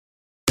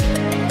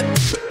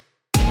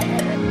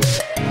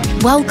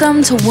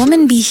Welcome to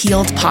Woman Be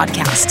Healed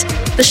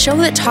podcast, the show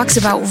that talks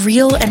about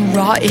real and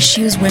raw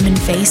issues women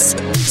face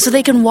so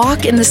they can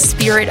walk in the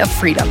spirit of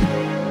freedom.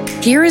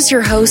 Here is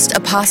your host,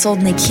 Apostle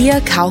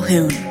Nakia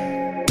Calhoun.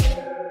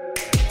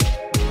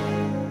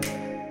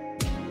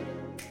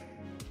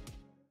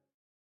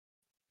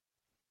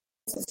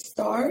 To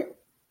start,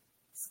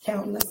 it's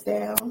counting us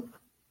down.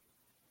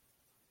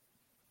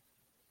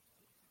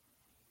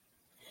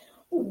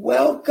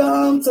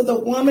 Welcome to the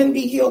Woman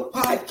Be Healed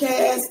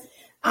podcast.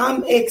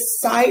 I'm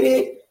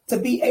excited to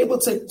be able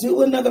to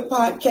do another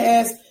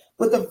podcast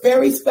with a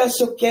very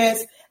special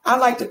guest. I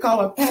like to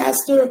call her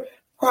Pastor,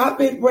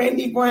 Prophet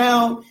Brandy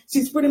Brown.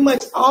 She's pretty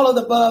much all of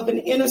the above, an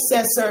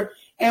intercessor,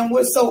 and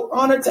we're so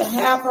honored to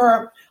have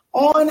her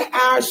on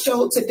our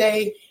show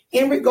today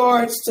in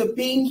regards to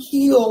being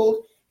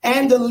healed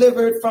and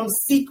delivered from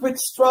secret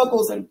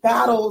struggles and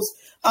battles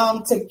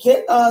to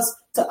get us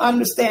to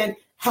understand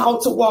how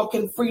to walk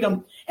in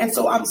freedom. And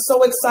so I'm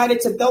so excited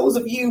to those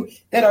of you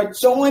that are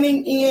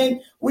joining in.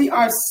 We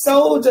are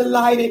so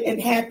delighted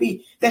and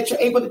happy that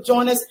you're able to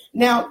join us.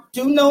 Now,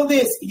 do know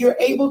this, you're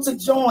able to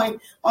join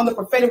on the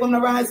Prophetic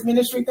Women Arise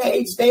ministry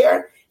page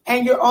there,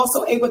 and you're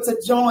also able to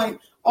join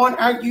on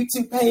our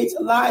YouTube page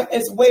live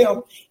as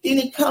well.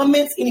 Any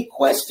comments, any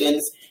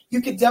questions,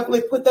 you can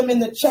definitely put them in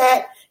the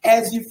chat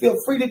as you feel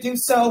free to do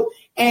so.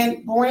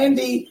 And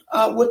Brandy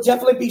will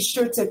definitely be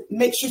sure to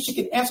make sure she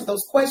can answer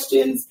those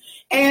questions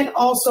and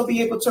also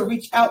be able to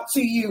reach out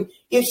to you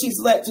if she's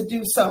led to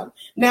do so.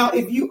 Now,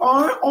 if you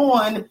are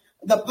on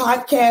the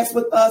podcast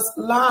with us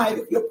live,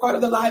 if you're part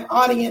of the live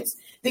audience,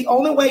 the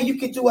only way you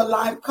could do a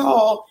live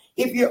call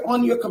if you're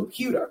on your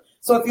computer.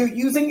 So if you're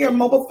using your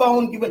mobile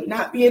phone, you would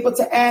not be able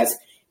to ask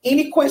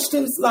any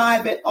questions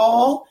live at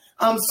all.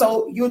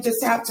 So you'll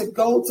just have to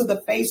go to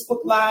the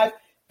Facebook Live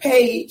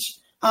page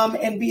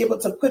and be able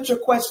to put your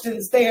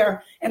questions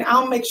there. And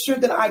I'll make sure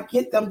that I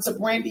get them to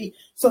Brandy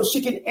so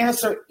she can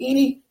answer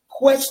any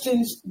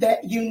questions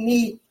that you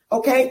need.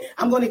 Okay,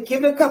 I'm going to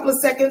give it a couple of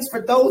seconds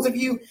for those of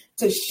you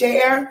to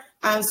share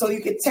so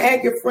you can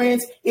tag your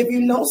friends. If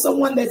you know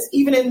someone that's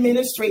even in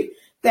ministry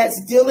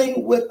that's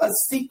dealing with a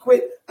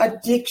secret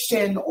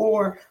addiction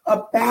or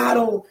a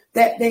battle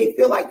that they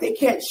feel like they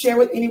can't share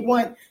with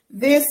anyone,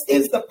 this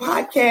is the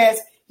podcast.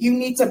 You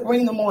need to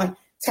bring them on,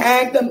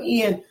 tag them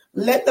in,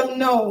 let them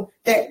know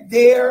that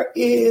there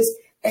is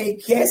a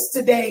guest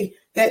today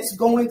that's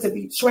going to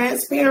be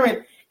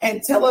transparent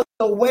and tell us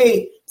the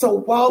way to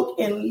walk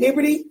in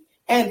liberty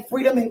and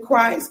freedom in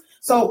Christ.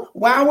 So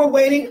while we're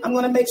waiting, I'm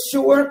going to make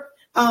sure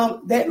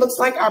that looks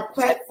like our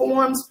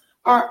platforms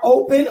are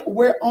open.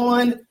 We're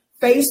on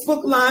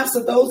Facebook Live.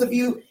 So those of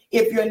you,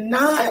 if you're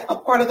not a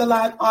part of the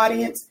live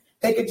audience,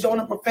 they could join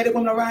a Prophetic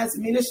Women Arise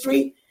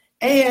ministry.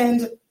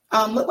 And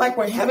look like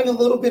we're having a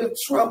little bit of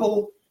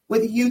trouble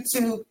with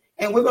YouTube,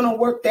 and we're going to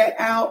work that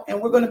out,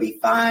 and we're going to be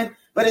fine.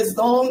 But as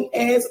long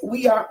as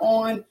we are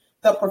on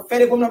the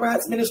Prophetic Women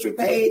Arise ministry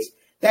page,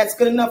 that's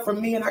good enough for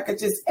me, and I could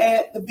just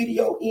add the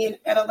video in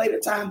at a later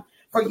time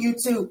for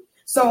YouTube.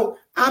 So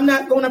I'm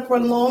not going to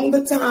prolong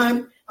the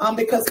time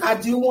because I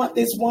do want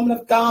this woman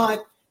of God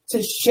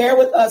to share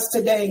with us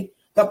today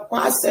the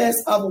process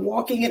of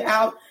walking it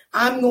out.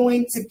 I'm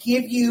going to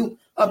give you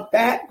a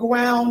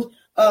background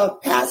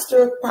of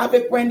Pastor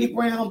Prophet Brandy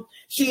Brown.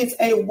 She is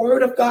a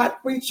Word of God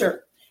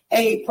preacher,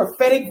 a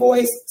prophetic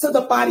voice to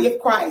the body of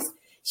Christ.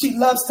 She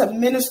loves to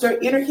minister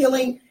inner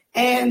healing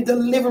and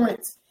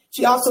deliverance.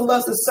 She also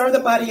loves to serve the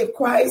body of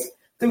Christ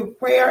through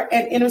prayer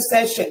and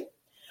intercession.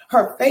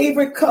 Her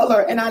favorite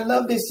color, and I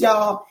love this,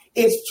 y'all,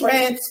 is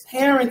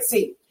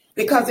transparency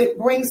because it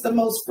brings the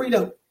most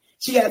freedom.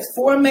 She has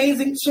 4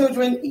 amazing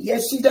children.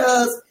 Yes, she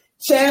does.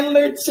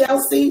 Chandler,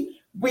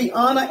 Chelsea,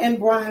 Brianna, and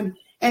Brian.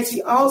 And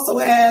she also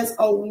has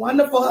a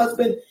wonderful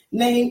husband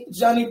named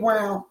Johnny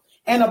Brown.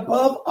 And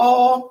above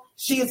all,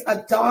 she is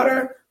a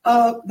daughter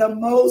of the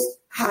Most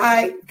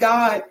High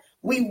God.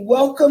 We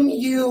welcome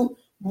you,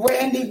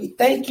 Brandy. We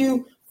thank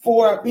you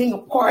for being a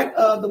part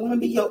of the Women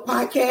Be Healed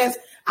podcast.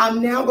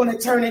 I'm now going to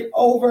turn it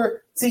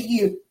over to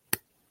you.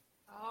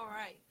 All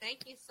right.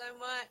 Thank you so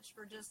much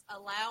for just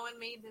allowing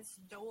me this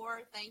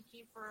door. Thank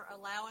you for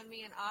allowing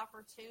me an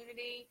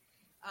opportunity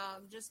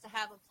just to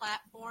have a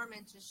platform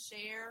and to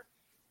share.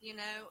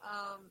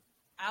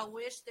 I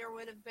wish there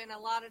would have been a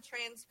lot of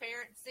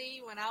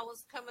transparency when I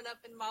was coming up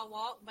in my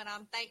walk, but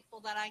I'm thankful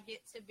that I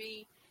get to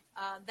be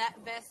that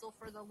vessel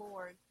for the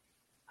Lord.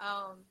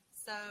 I'll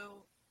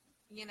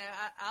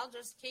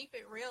just keep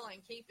it real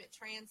and keep it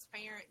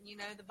transparent.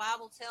 The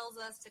Bible tells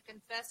us to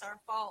confess our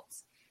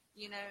faults,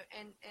 and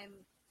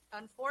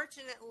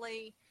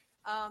unfortunately,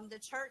 the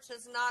church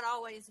has not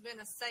always been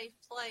a safe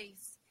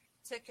place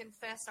to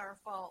confess our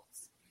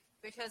faults.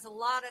 Because a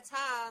lot of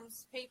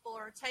times people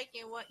are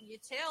taking what you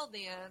tell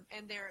them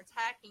and they're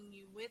attacking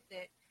you with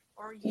it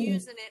or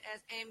using it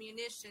as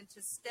ammunition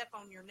to step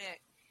on your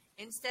neck.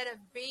 Instead of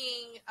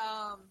being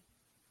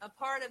a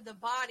part of the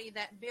body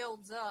that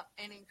builds up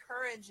and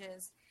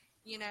encourages,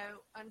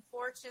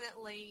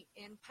 unfortunately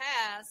in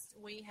past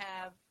we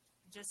have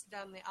just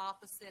done the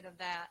opposite of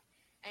that.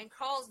 and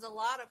caused a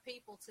lot of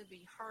people to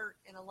be hurt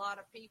and a lot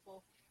of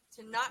people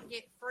to not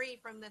get free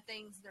from the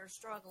things they're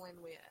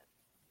struggling with.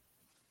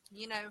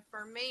 You know,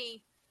 for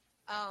me,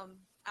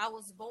 I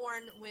was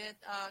born with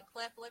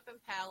cleft lip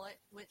and palate,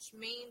 which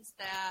means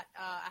that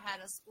I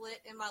had a split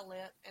in my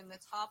lip and the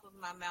top of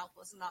my mouth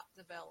was not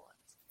developed.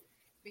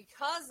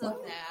 Because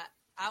of that,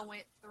 I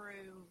went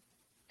through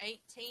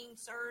 18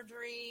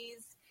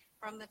 surgeries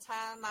from the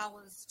time I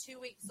was 2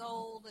 weeks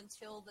old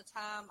until the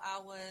time I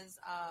was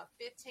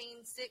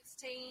 15,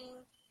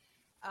 16.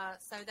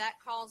 So that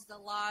caused a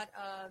lot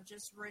of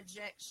just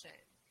rejection.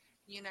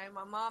 You know,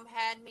 my mom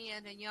had me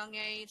at a young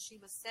age. She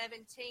was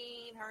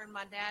 17. Her and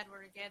my dad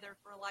were together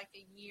for like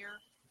a year.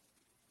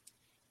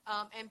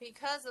 And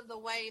because of the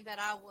way that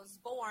I was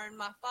born,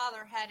 my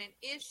father had an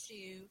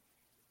issue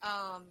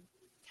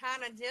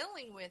kind of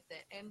dealing with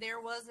it. And there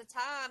was a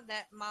time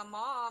that my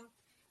mom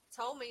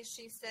told me,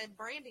 she said,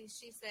 Brandy,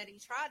 she said, he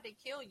tried to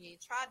kill you. He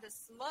tried to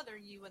smother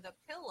you with a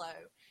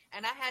pillow.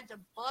 And I had to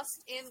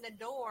bust in the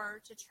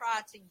door to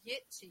try to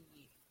get to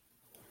you.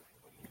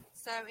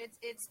 So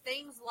it's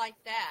things like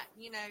that,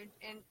 you know,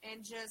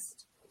 and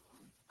just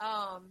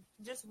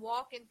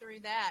walking through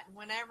that.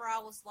 Whenever I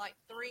was like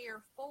 3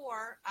 or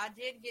 4, I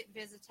did get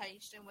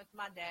visitation with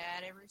my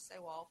dad every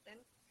so often.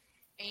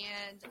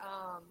 And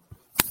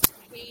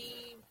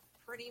he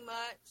pretty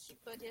much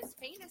put his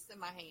penis in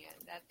my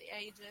hand at the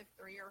age of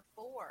 3 or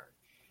 4.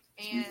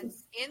 And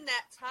in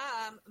that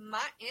time,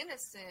 my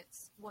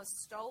innocence was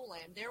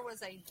stolen. There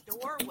was a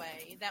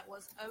doorway that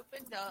was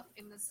opened up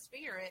in the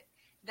spirit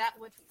that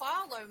would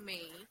follow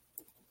me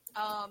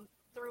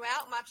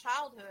throughout my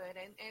childhood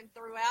and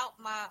throughout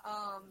my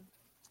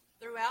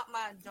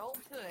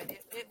adulthood.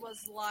 It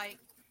was like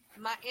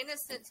my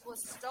innocence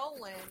was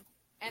stolen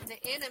and the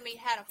enemy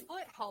had a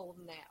foothold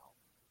now.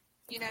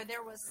 You know,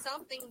 there was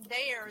something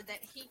there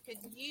that he could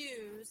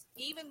use,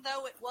 even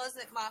though it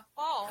wasn't my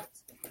fault.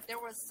 There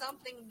was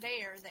something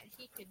there that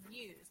he could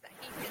use, that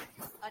he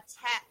could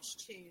attach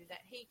to,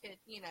 that he could,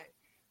 you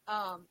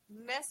know,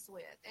 mess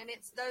with. And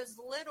it's those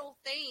little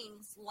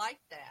things like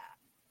that.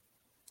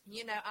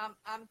 You know,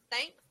 I'm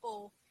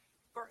thankful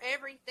for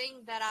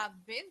everything that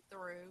I've been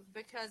through,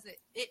 because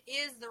it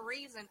is the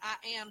reason I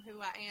am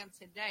who I am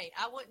today.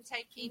 I wouldn't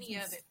take any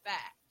of it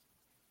back,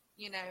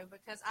 you know,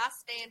 because I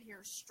stand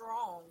here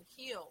strong,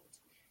 healed,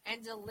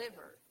 and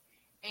delivered.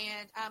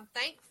 And I'm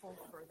thankful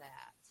for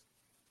that.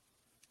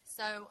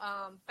 So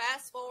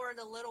fast forward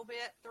a little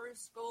bit through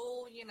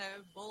school, you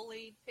know,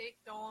 bullied,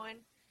 picked on.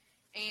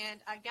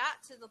 And I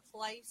got to the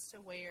place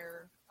to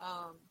where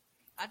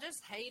I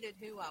just hated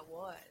who I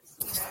was.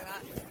 You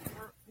know,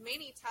 for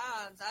many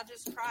times I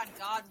just cried,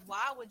 God,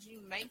 why would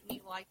you make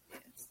me like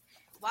this?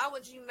 Why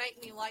would you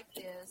make me like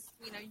this?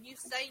 You know, you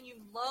say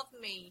you love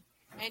me,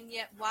 and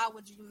yet why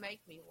would you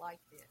make me like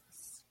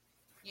this?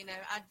 You know,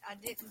 I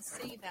didn't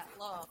see that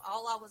love.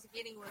 All I was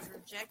getting was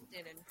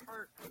rejected and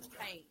hurt and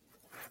pain.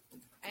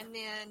 And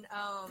then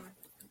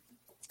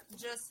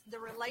just the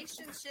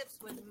relationships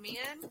with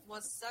men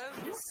was so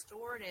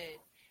distorted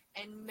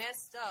and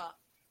messed up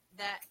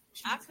that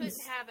I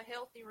couldn't have a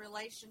healthy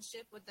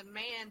relationship with a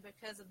man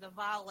because of the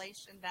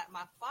violation that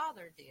my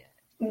father did,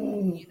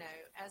 you know,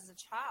 as a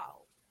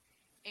child.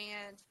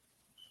 And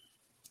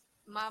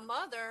my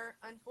mother,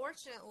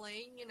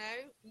 unfortunately, you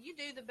know, you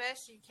do the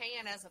best you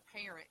can as a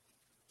parent.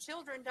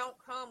 Children don't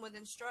come with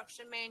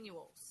instruction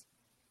manuals,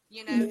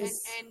 you know,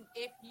 and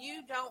if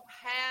you don't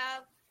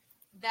have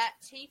that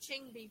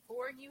teaching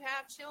before you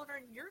have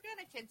children, you're going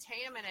to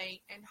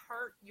contaminate and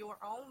hurt your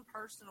own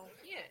personal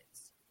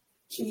kids.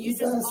 You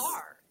just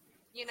are,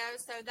 you know,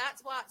 so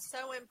that's why it's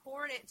so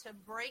important to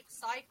break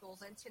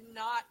cycles and to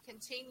not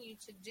continue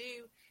to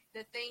do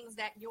the things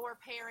that your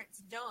parents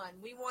done.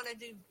 We want to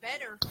do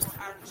better for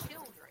our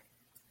children.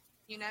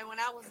 You know, when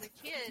I was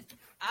a kid,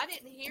 I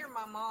didn't hear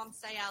my mom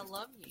say, I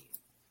love you.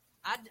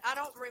 I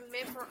don't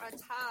remember a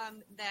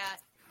time that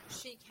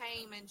she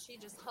came and she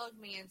just hugged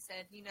me and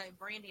said, you know,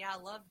 Brandy,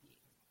 I love you.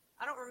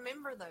 I don't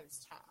remember those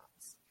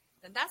times.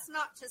 And that's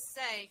not to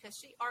say, because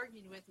she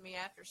argued with me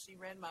after she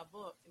read my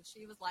book, and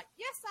she was like,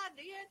 yes, I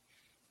did.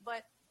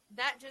 But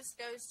that just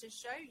goes to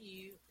show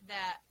you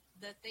that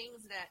the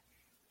things that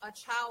a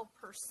child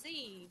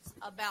perceives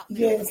about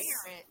their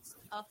parents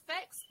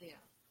affects them.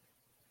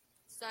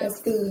 So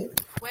that's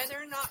good. Whether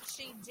or not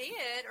she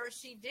did or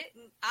she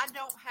didn't, I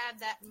don't have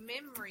that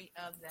memory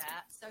of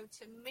that. So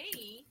to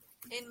me,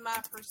 in my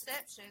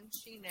perception,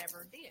 she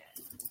never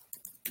did.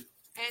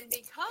 And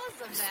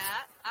because of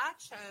that, I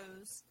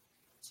chose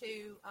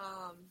to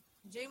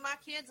do my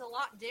kids a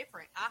lot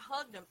different. I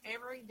hugged them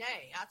every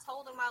day. I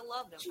told them I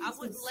loved them. I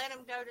wouldn't let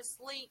them go to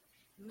sleep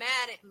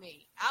mad at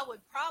me. I would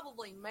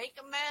probably make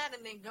them mad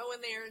and then go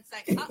in there and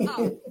say,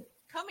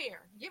 come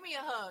here, give me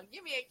a hug,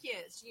 give me a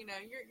kiss. You know,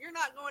 you're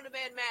not going to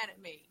bed mad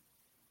at me.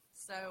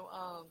 So,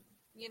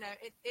 you know,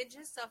 it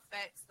just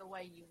affects the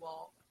way you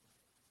walk.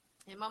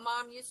 And my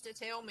mom used to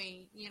tell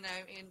me, you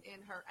know,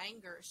 in her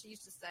anger, she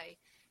used to say,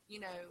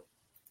 you know,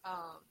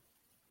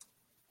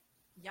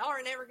 y'all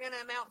are never going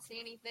to amount to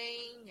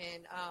anything,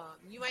 and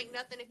you ain't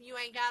nothing if you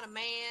ain't got a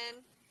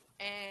man.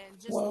 And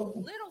just Whoa.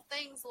 little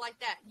things like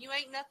that. You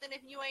ain't nothing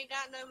if you ain't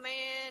got no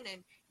man,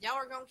 and y'all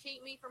are going to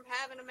keep me from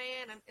having a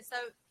man. And so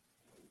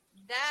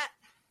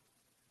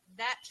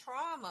that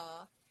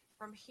trauma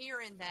from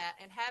hearing that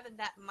and having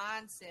that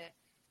mindset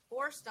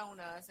forced on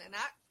us, and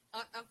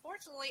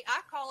unfortunately, I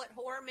call it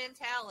whore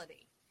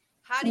mentality.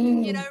 How do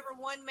you get over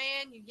one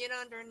man? You get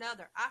under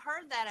another. I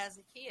heard that as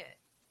a kid,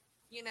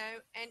 you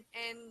know,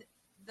 and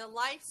the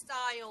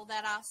lifestyle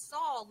that I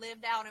saw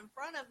lived out in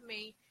front of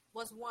me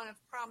was one of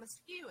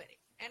promiscuity.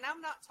 And I'm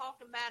not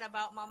talking bad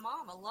about my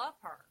mom. I love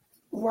her.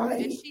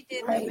 Right. And she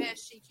did the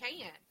best she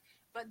can.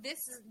 But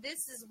this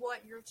is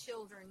what your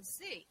children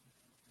see.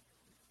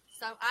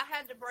 So I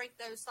had to break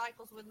those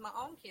cycles with my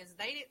own kids.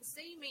 They didn't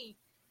see me,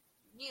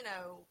 you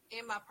know,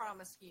 in my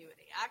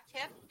promiscuity. I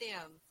kept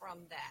them from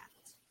that.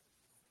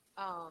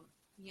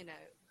 You know,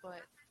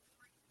 but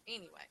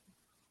anyway.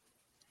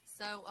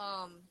 So,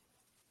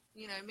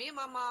 you know, me and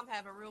my mom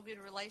have a real good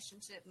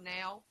relationship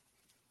now.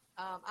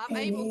 I'm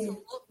able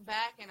to look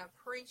back and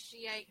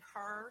appreciate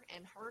her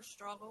and her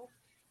struggle.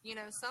 You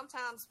know,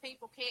 sometimes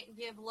people can't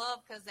give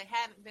love because they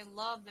haven't been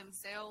loved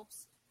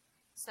themselves.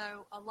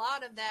 So a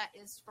lot of that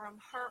is from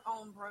her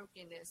own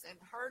brokenness and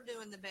her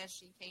doing the best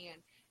she can.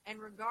 And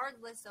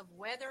regardless of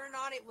whether or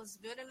not it was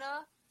good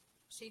enough,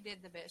 she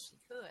did the best she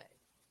could.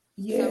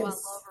 Yes. So I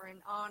love her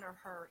and honor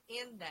her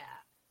in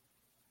that.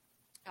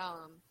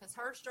 Because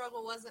her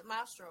struggle wasn't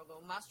my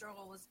struggle. My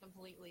struggle was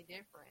completely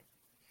different.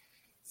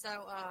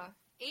 So,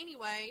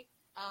 anyway,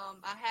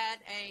 I had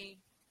a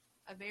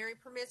very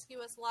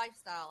promiscuous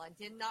lifestyle. I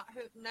did not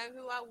know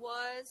who I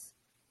was.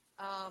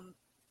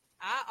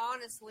 I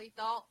honestly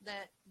thought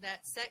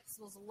that sex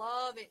was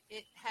love.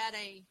 It had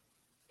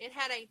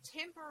a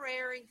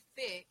temporary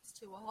fix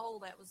to a hole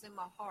that was in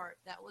my heart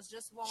that was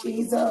just wanting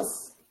Jesus.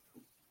 Love.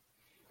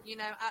 You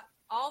know,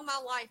 all my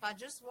life, I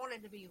just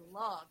wanted to be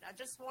loved. I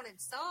just wanted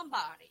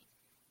somebody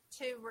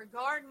to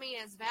regard me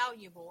as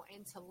valuable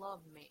and to love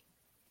me.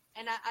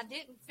 And I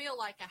didn't feel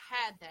like I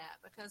had that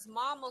because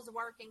mom was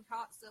working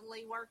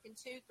constantly, working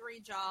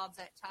 2-3 jobs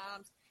at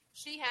times.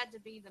 She had to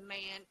be the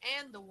man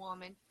and the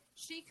woman.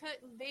 She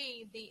couldn't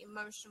be the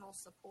emotional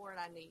support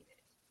I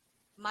needed.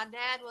 My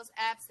dad was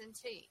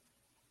absentee.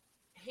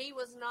 He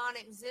was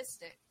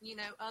non-existent, you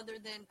know, other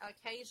than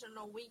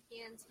occasional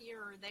weekends here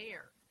or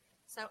there.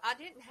 So I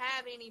didn't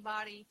have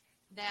anybody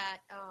that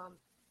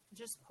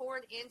just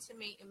poured into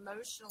me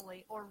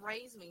emotionally or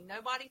raised me.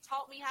 Nobody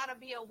taught me how to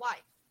be a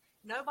wife.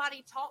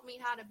 Nobody taught me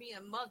how to be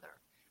a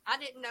mother. I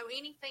didn't know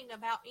anything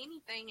about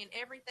anything, and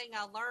everything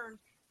I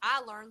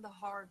learned the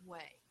hard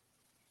way.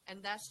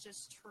 And that's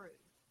just true.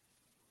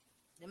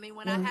 I mean,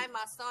 when I had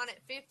my son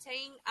at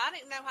 15, I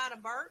didn't know how to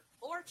birth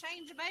or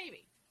change a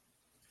baby.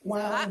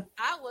 Wow. So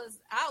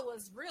I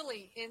was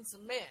really in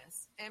some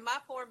mess. And my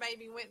poor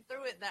baby went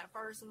through it that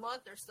first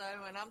month or so,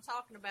 and I'm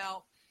talking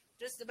about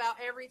just about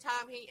every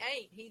time he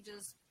ate, he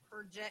just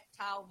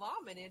projectile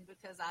vomited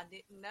because I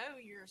didn't know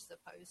you're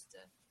supposed to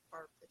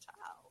birth the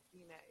child,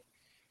 you know.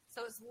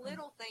 So it's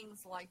little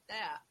things like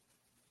that.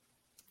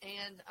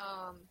 And,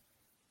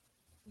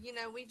 you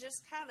know, we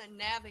just kind of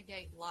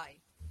navigate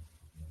life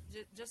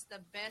just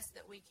the best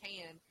that we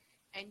can.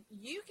 And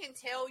you can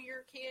tell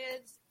your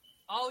kids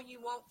all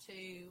you want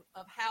to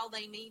of how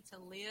they need to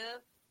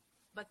live,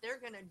 but they're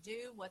going to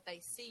do what they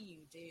see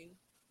you do.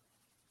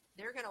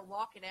 They're going to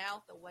walk it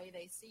out the way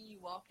they see you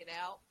walk it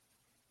out,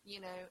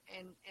 you know,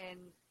 and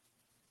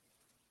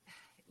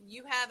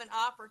you have an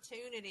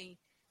opportunity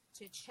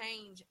to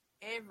change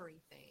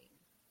everything.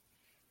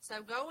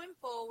 So going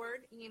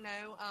forward, you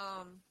know,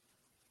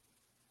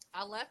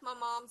 I left my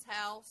mom's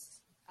house.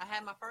 I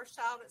had my first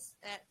child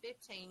at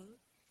 15,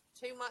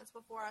 2 months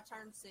before I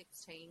turned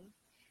 16.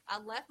 I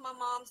left my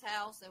mom's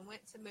house and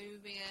went to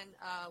move in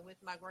with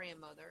my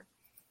grandmother.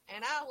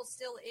 And I was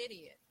still an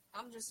idiot.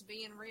 I'm just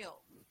being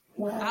real.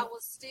 Wow. I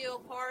was still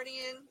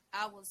partying.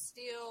 I was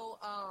still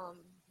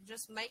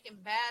just making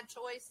bad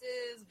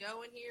choices,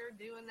 going here,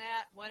 doing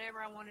that,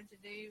 whatever I wanted to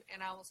do.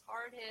 And I was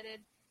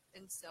hard-headed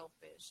and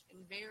selfish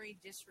and very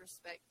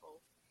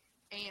disrespectful.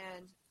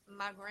 And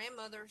my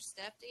grandmother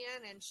stepped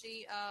in and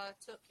she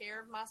took care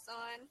of my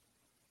son.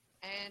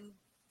 And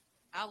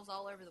I was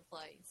all over the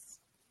place.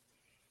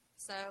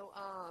 So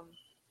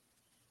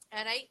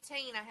at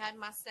 18, I had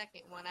my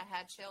second one. I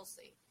had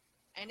Chelsea.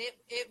 And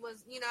it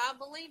was, you know, I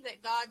believe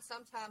that God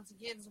sometimes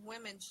gives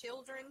women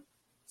children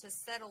to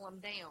settle them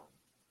down.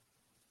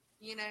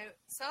 You know,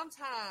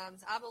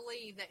 sometimes I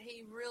believe that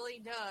he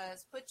really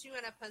does put you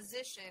in a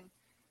position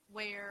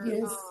where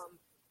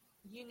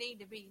you need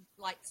to be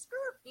like,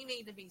 you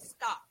need to be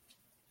stopped.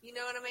 You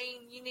know what I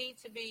mean? You need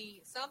to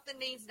be, something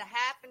needs to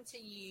happen to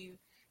you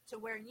to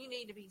where you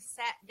need to be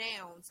sat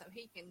down so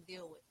he can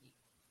deal with you.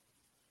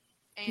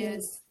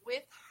 And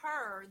with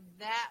her,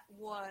 that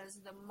was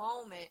the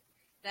moment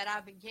that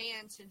I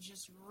began to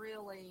just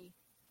really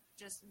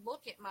just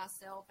look at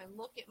myself and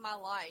look at my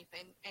life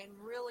and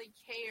really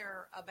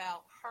care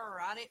about her.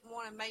 I didn't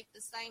want to make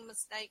the same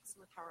mistakes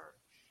with her.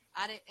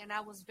 I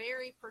was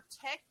very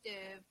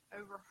protective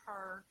over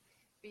her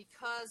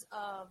because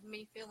of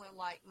me feeling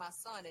like my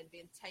son had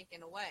been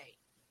taken away.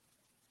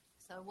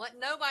 So what?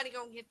 Nobody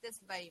gonna get this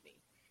baby,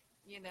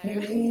 you know.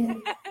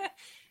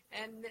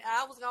 And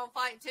I was gonna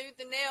fight tooth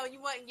and nail.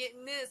 You wasn't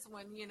getting this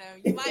one, you know.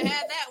 You might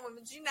have that one,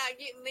 but you're not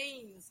getting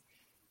these.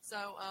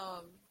 So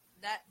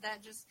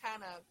that just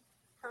kind of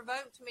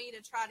provoked me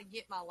to try to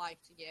get my life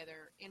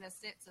together, in a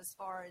sense, as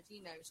far as,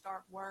 you know,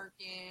 start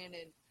working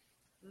and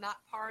not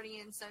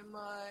partying so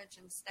much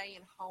and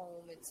staying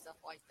home and stuff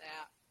like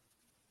that.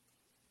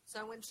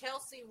 So when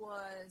Chelsea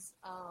was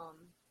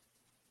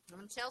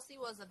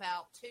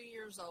about 2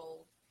 years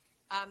old,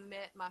 I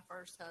met my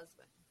first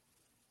husband.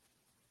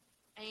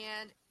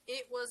 And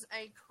it was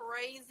a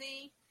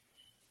crazy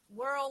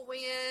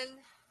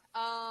whirlwind,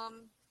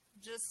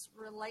 just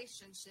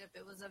relationship.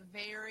 It was a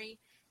very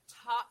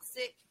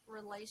toxic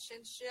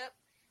relationship.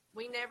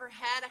 We never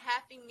had a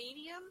happy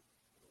medium.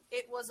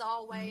 It was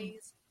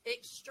always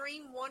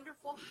extreme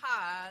wonderful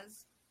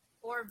highs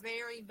or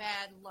very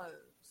bad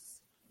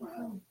lows.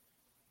 Wow.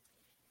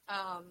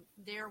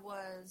 There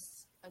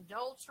was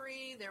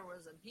adultery, there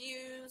was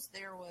abuse,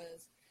 there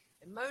was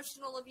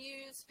emotional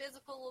abuse,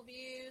 physical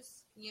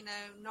abuse, you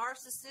know,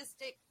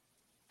 narcissistic.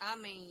 I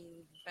mean,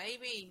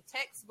 baby,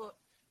 textbook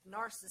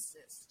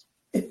narcissist.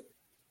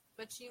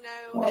 But, you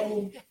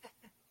know,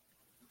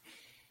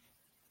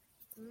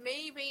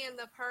 me being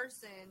the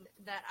person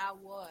that I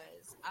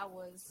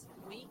was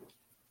weak.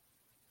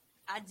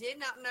 I did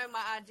not know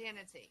my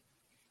identity.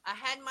 I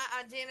had my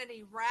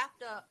identity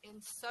wrapped up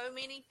in so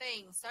many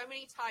things, so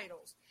many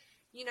titles.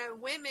 You know,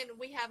 women,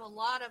 we have a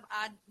lot of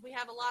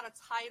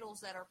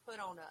titles that are put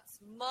on us: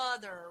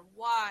 mother,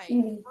 wife,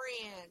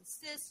 friend,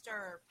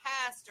 sister,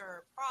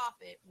 pastor,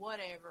 prophet,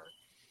 whatever,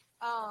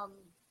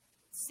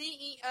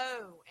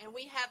 CEO, and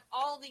we have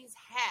all these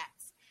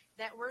hats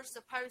that we're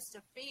supposed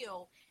to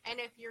fill. And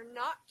if you're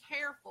not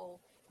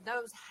careful,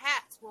 those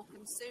hats will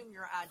consume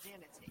your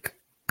identity.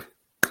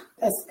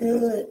 That's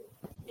good.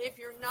 If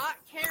you're not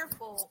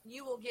careful,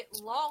 you will get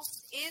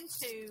lost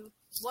into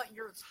what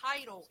your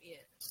title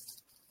is.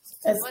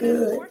 That's but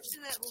good.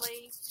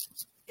 Unfortunately,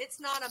 it's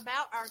not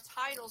about our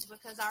titles,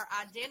 because our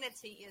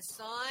identity is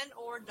son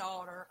or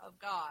daughter of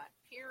God,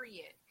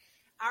 period.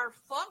 Our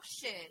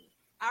function,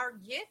 our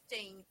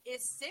gifting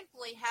is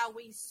simply how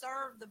we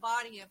serve the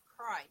body of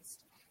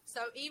Christ.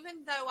 So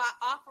even though I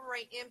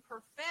operate in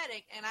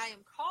prophetic and I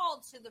am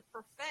called to the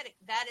prophetic,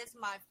 that is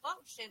my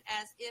function,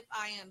 as if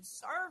I am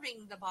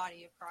serving the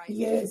body of Christ.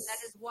 Yes.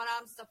 That is what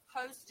I'm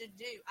supposed to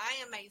do. I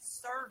am a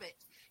servant.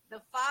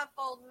 The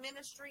fivefold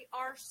ministry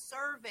are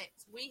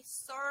servants. We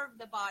serve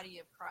the body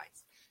of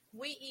Christ.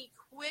 We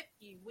equip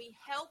you. We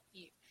help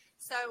you.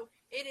 So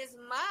it is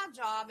my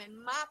job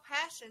and my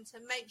passion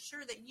to make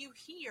sure that you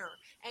hear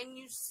and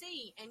you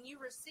see and you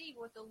receive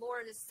what the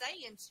Lord is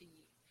saying to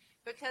you.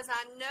 Because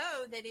I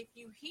know that if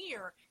you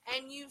hear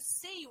and you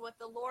see what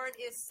the Lord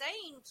is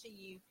saying to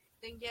you,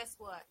 then guess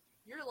what?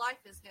 Your life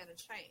is going to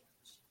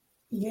change.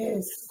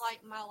 Yes. Just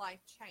like my life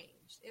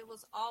changed. It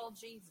was all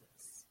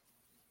Jesus.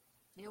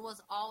 It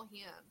was all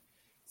him.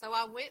 So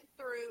I went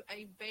through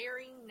a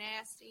very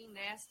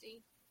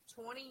nasty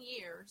 20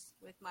 years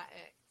with my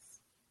ex.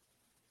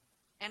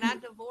 And I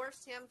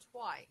divorced him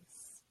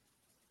twice.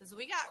 Because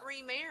we got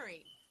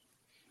remarried.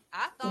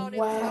 I thought it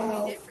was going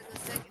to be different the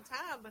second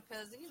time,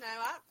 because, you know,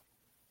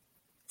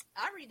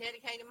 I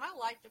rededicated my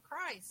life to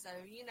Christ. So,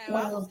 you know,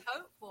 I was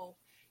hopeful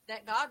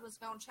that God was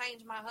going to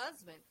change my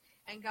husband,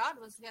 and God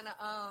was going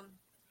to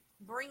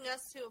bring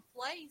us to a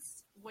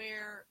place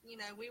where, you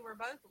know, we were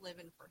both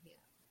living for him.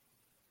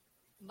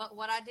 But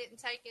what I didn't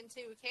take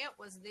into account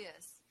was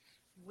this: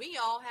 we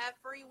all have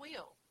free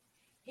will.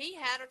 He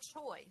had a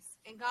choice,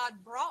 and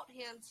God brought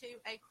him to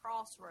a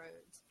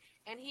crossroads,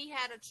 and he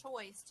had a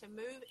choice to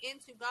move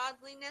into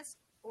godliness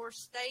or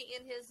stay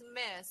in his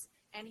mess,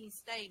 and he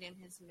stayed in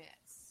his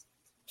mess.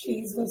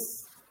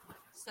 Jesus.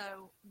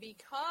 So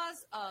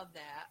because of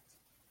that,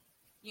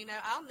 you know,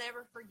 I'll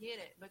never forget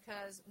it,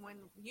 because when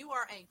you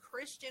are a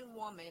Christian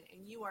woman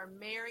and you are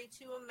married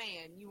to a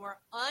man, you are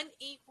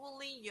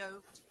unequally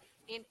yoked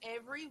in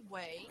every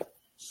way,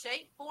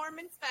 shape, form,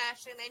 and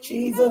fashion, and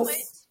you know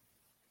it,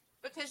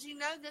 because you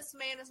know this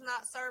man is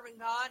not serving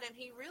God, and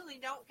he really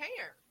don't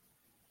care.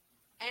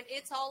 And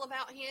it's all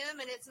about him,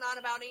 and it's not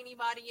about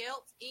anybody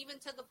else, even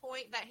to the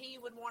point that he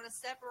would want to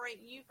separate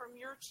you from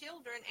your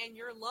children and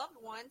your loved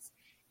ones.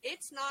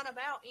 It's not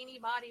about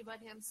anybody but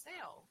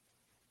himself.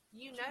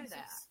 You know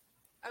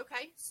that.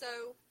 Okay,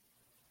 so,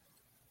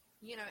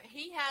 you know,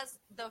 he has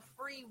the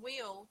free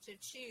will to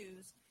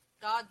choose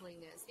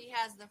godliness. He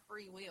has the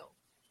free will.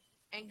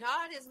 And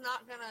God is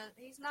not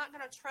he's not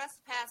gonna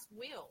trespass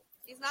will.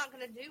 He's not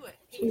going to do it.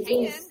 He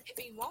can if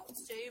he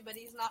wants to, but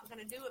he's not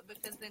going to do it,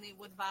 because then it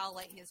would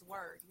violate his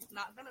word. He's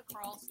not going to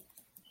cross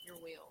your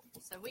will.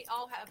 So we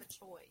all have a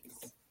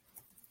choice.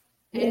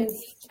 And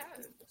he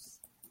chose,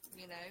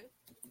 you know.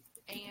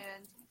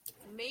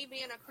 And me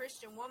being a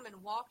Christian woman,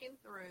 walking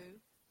through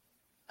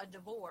a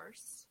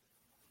divorce,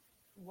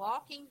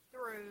 walking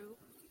through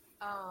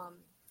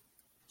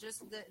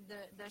just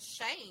the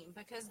shame,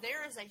 because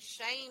there is a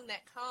shame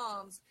that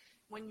comes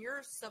when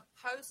you're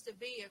supposed to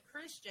be a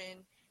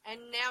Christian and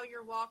now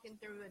you're walking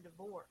through a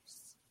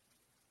divorce.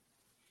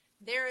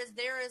 There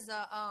is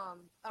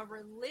a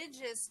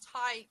religious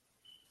type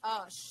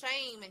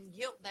shame and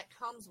guilt that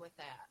comes with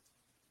that.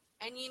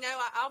 And, you know,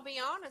 I'll be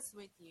honest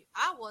with you.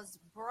 I was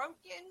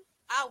broken,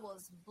 I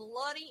was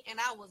bloody, and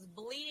I was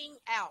bleeding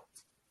out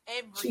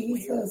everywhere.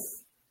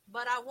 Jesus.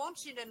 But I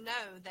want you to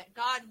know that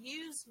God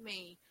used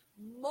me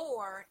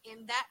more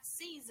in that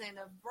season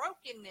of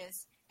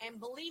brokenness and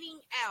bleeding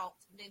out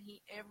than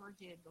he ever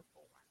did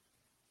before.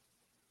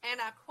 And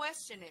I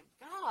questioned him,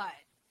 God,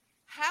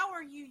 how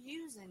are you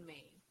using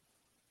me?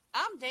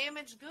 I'm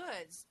damaged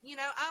goods. You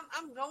know,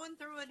 I'm going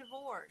through a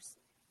divorce.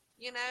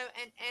 You know,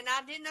 and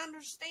I didn't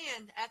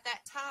understand at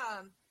that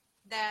time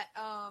that,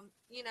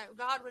 you know,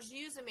 God was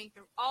using me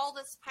through all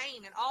this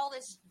pain and all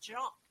this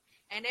junk.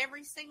 And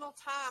every single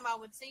time I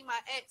would see my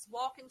ex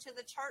walk into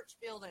the church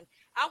building,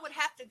 I would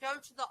have to go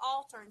to the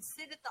altar and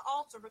sit at the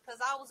altar because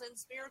I was in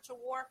spiritual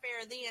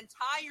warfare the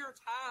entire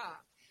time.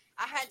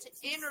 I had to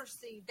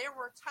intercede. There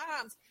were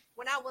times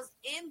when I was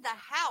in the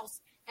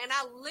house and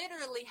I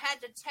literally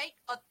had to take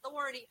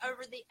authority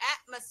over the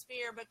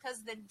atmosphere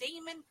because the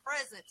demon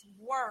presence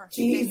were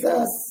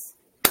Jesus.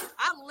 there.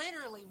 I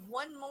literally,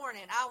 one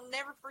morning, I'll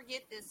never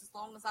forget this as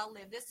long as I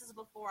live. This is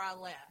before I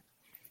left.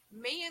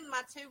 Me and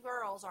my two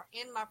girls are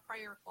in my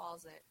prayer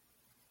closet,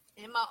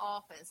 in my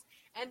office,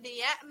 and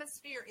the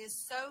atmosphere is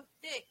so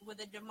thick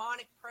with a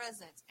demonic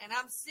presence, and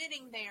I'm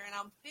sitting there and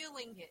I'm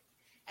feeling it.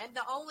 And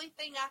the only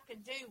thing I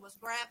could do was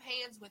grab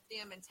hands with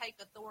them and take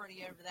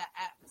authority over that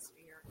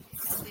atmosphere.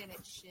 And then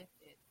it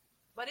shifted.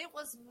 But it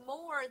was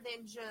more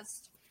than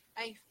just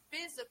a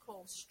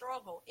physical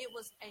struggle. It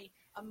was an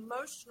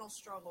emotional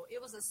struggle.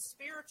 It was a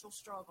spiritual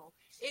struggle.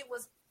 It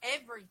was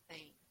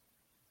everything.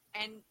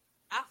 And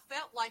I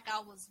felt like I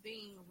was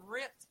being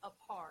ripped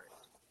apart.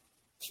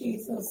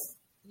 Jesus.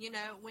 You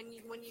know, when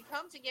you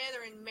come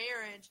together in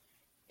marriage,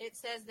 it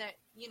says that,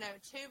 you know,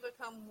 two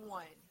become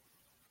one.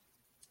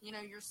 You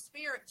know, your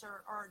spirits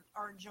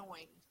are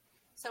joined.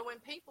 So when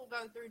people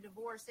go through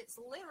divorce, it's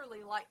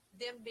literally like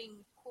them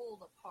being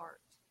pulled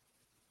apart,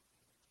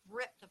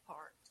 ripped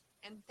apart.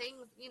 And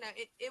things, you know,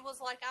 it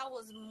was like I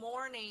was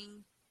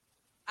mourning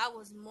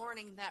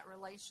that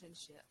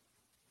relationship.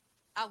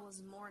 I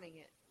was mourning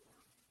it.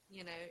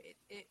 You know,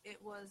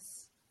 it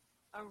was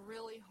a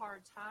really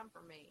hard time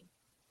for me.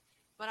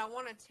 But I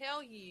want to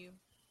tell you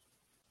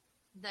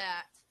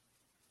that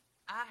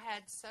I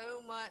had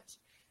so much.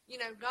 You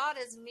know, God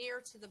is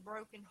near to the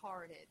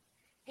brokenhearted.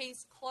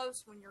 He's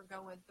close when you're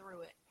going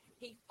through it.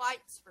 He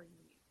fights for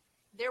you.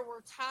 There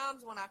were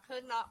times when I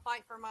could not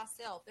fight for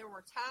myself. There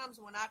were times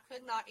when I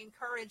could not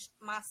encourage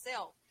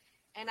myself.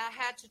 And I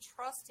had to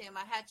trust him.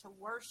 I had to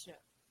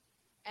worship.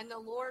 And the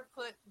Lord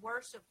put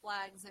worship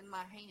flags in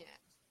my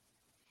hand.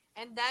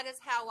 And that is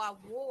how I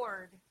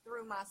warred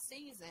through my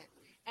season.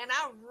 And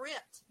I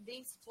ripped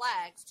these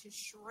flags to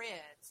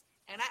shreds.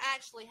 And I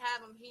actually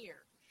have them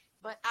here.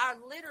 But I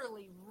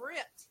literally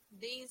ripped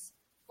these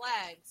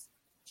flags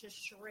to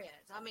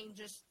shreds. I mean,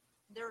 just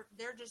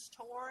they're just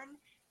torn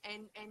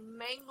and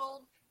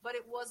mangled. But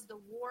it was the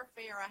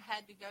warfare I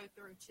had to go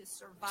through to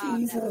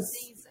survive that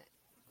season.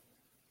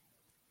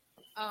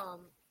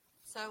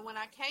 So when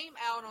I came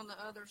out on the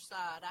other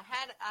side, I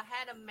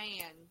had a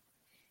man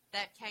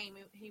that came.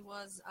 He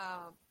was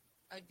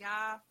a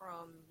guy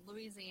from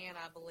Louisiana,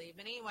 I believe.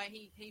 And anyway,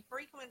 he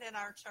frequented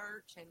our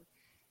church, and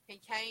he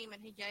came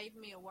and he gave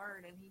me a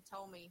word, and he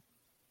told me.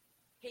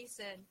 He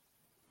said,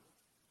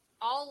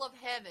 all of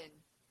heaven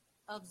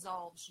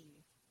absolves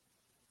you.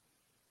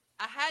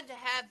 I had to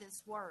have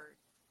this word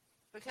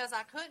because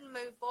I couldn't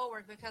move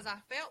forward because I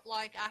felt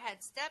like I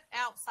had stepped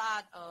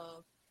outside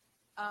of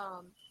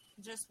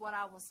just what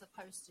I was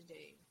supposed to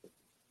do.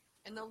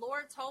 And the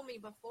Lord told me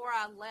before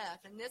I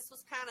left, and this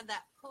was kind of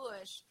that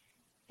push,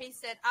 he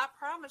said, I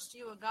promised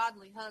you a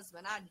godly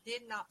husband. I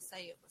did not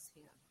say it was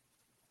him.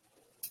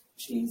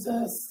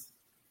 Jesus.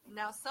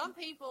 Now, some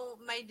people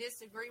may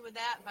disagree with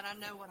that, but I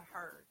know what I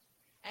heard.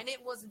 And it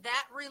was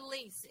that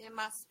release in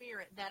my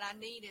spirit that I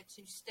needed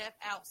to step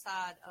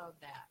outside of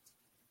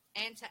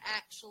that and to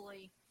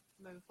actually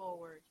move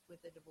forward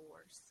with the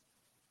divorce.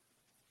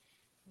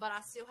 But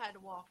I still had to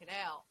walk it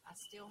out. I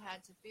still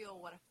had to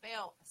feel what I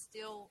felt. I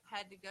still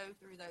had to go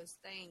through those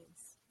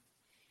things.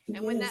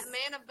 And when that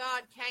man of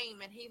God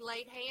came and he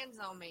laid hands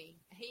on me,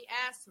 he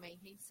asked me,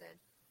 he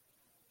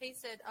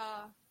said,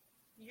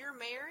 you're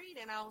married?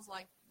 And I was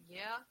like,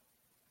 yeah.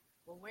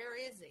 Well, where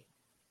is he?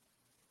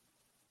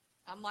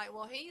 I'm like,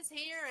 well, he's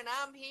here and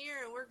I'm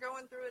here and we're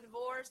going through a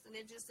divorce and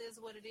it just is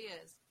what it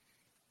is.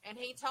 And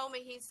he told me,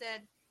 he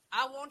said,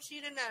 I want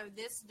you to know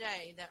this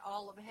day that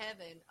all of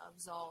heaven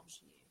absolves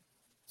you.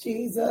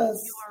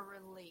 Jesus. You are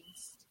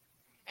released.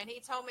 And he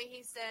told me,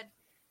 he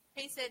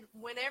said,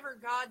 whenever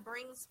God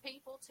brings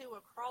people to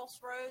a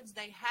crossroads,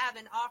 they have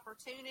an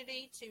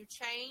opportunity to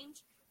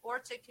change or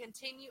to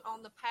continue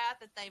on the path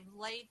that they've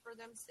laid for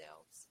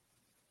themselves.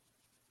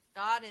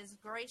 God is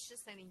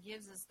gracious and he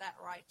gives us that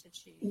right to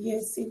choose.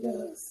 Yes, he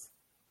does.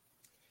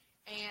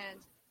 And,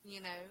 you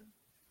know,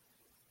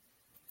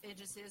 it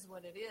just is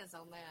what it is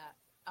on that.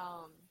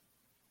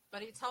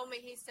 But he told me,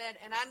 he said,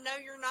 and I know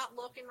you're not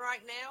looking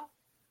right now.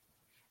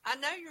 I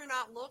know you're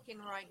not looking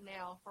right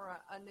now for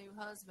a new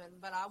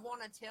husband, but I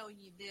want to tell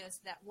you this,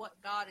 that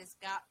what God has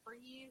got for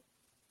you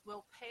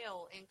will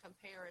pale in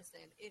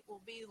comparison. It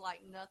will be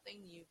like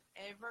nothing you've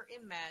ever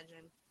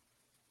imagined,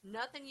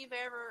 nothing you've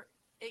ever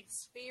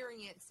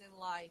experienced in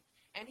life.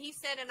 And he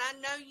said, and I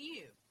know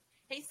you.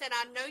 He said,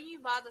 I know you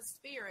by the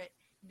Spirit,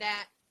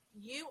 that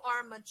you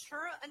are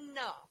mature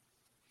enough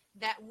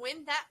that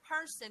when that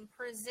person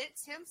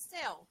presents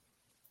himself,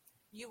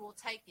 you will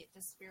take it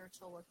to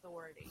spiritual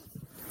authority.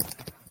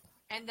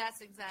 And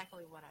that's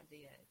exactly what I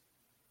did.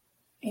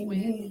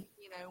 Amen.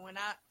 When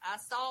I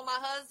saw my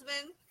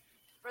husband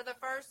for the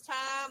first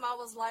time, I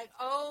was like,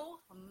 oh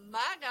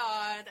my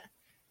God,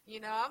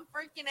 I'm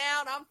freaking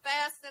out. I'm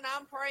fasting.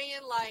 I'm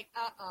praying like,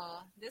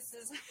 this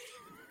is,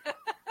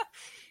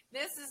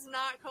 this is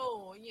not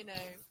cool,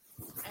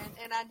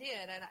 And I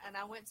did. And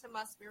I went to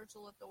my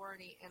spiritual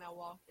authority and I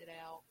walked it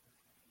out.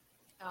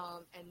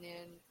 And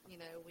then,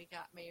 we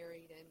got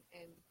married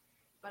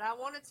but I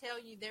want to tell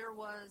you, there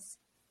was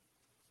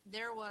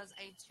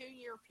a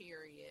 2-year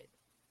period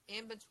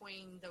in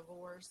between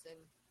divorce and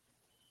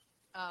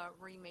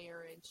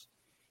remarriage.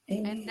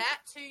 Amen. And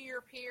that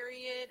 2-year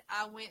period,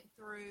 I went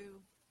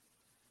through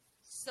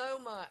so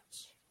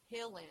much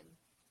healing,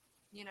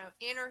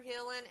 inner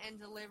healing and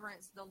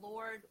deliverance. The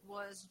Lord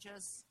was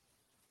just,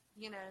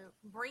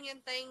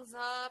 bringing things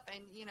up.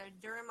 And,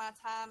 during my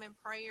time in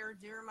prayer,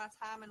 during my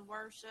time in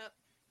worship,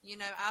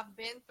 I've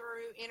been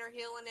through inner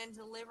healing and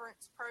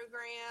deliverance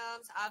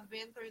programs. I've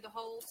been through the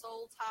whole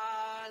soul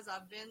ties.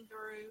 I've been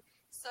through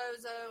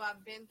Sozo.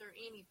 I've been through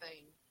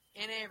anything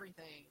and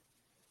everything.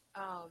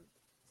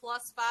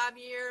 Plus 5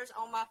 years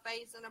on my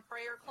face in a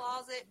prayer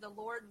closet. The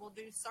Lord will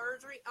do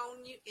surgery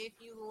on you if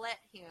you let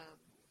him.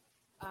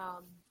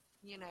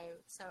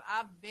 So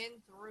I've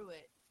been through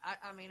it.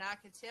 I mean, I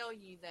could tell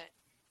you that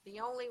the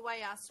only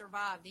way I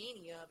survived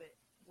any of it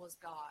was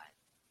God.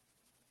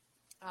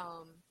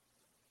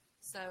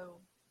 So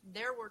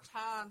there were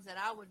times that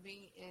I would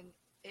be in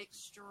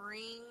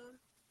extreme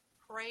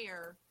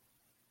prayer,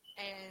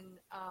 and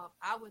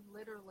I would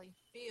literally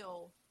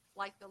feel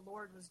like the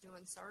Lord was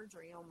doing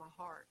surgery on my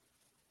heart.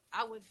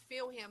 I would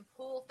feel him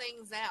pull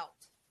things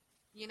out,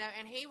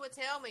 and he would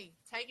tell me,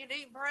 take a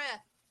deep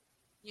breath.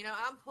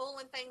 I'm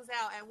pulling things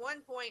out. At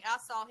one point, I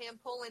saw him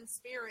pulling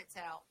spirits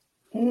out,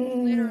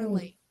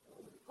 literally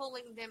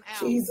pulling them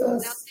out.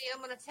 Jesus. Now, see,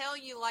 I'm going to tell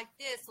you like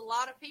this. A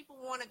lot of people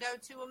want to go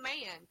to a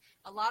man.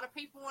 A lot of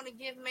people want to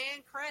give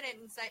man credit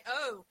and say,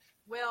 oh,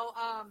 well,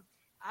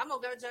 I'm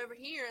going to go over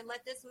here and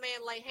let this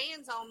man lay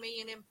hands on me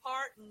and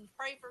impart and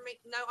pray for me.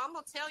 No, I'm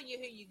going to tell you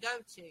who you go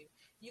to.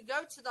 You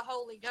go to the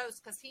Holy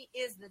Ghost, because he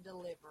is the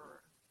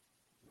deliverer.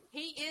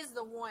 He is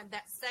the one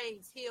that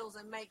saves, heals,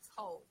 and makes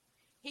whole.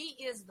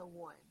 He is the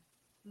one,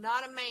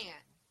 not a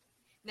man.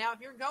 Now,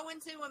 if you're going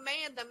to a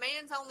man, the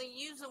man's only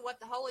using what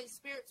the Holy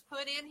Spirit's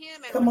put in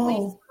him and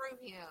released through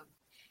him.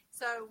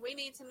 So we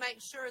need to make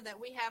sure that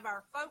we have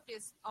our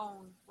focus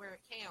on where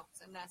it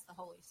counts, and that's the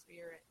Holy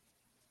Spirit.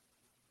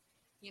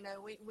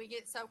 We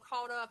get so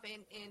caught up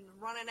in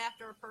running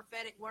after a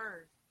prophetic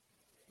word.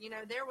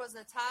 There was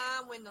a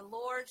time when the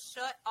Lord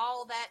shut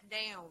all that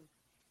down.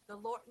 The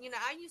Lord,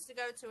 I used to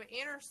go to an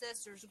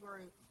intercessors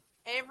group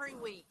every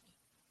week.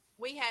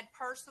 We had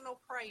personal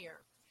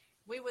prayer.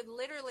 We would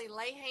literally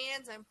lay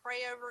hands and pray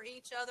over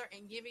each other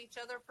and give each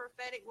other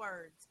prophetic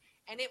words.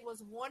 And it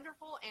was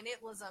wonderful and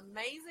it was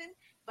amazing.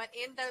 But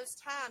in those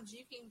times,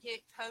 you can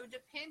get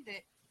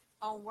codependent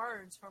on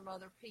words from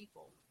other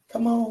people.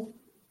 Come on.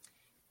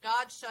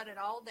 God shut it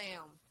all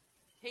down.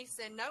 He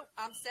said, nope,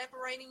 I'm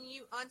separating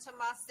you unto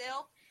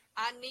myself.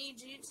 I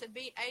need you to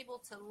be able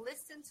to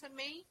listen to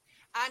me.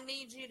 I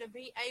need you to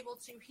be able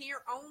to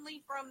hear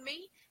only from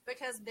me,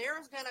 because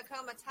there's going to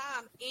come a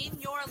time in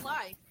your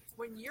life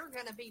when you're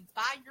going to be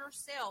by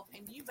yourself,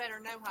 and you better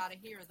know how to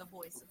hear the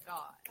voice of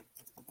God.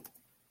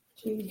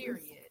 Jesus.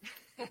 Period.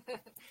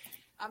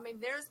 I mean,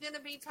 there's going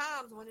to be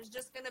times when it's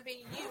just going to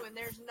be you and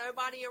there's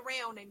nobody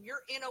around, and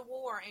you're in a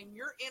war and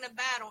you're in a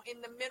battle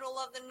in the middle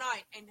of the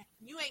night, and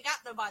you ain't got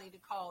nobody to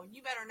call.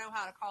 You better know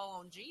how to call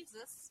on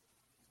Jesus.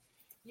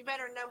 You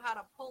better know how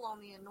to pull on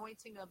the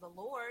anointing of the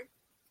Lord.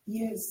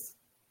 Yes.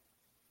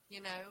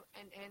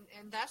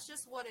 And that's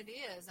just what it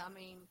is. I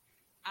mean,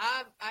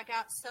 I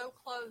got so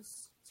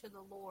close to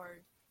the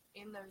Lord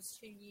in those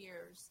 2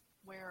 years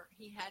where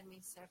he had me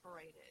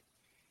separated.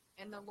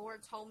 And the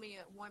Lord told me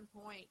at one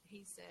point,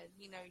 he said,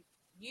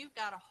 you've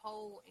got a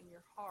hole in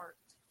your heart.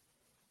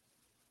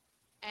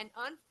 And,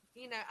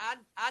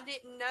 I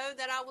didn't know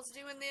that I was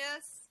doing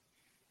this,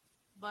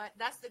 but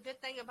that's the good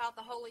thing about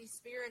the Holy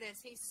Spirit,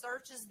 is he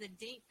searches the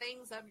deep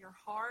things of your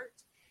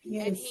heart.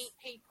 Yes. And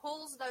he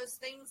pulls those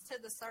things to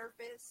the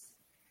surface.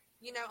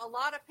 A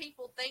lot of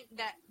people think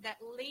that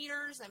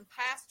leaders and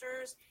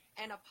pastors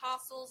and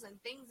apostles and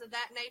things of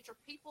that nature,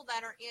 people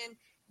that are in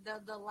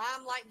the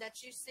limelight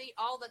that you see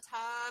all the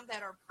time,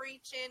 that are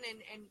preaching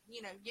and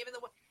giving the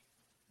way,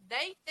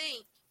 they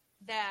think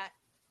that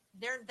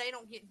they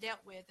don't get dealt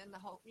with in the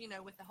whole,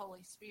 with the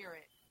Holy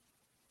Spirit.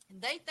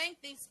 And they think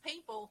these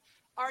people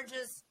are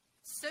just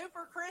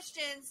super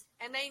Christians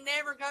and they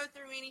never go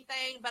through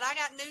anything. But I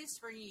got news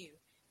for you.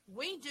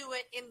 We do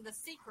it in the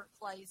secret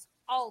place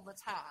all the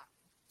time.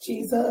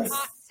 Jesus.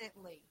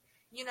 Constantly.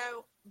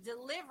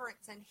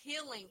 Deliverance and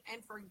healing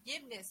and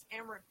forgiveness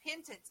and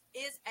repentance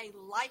is a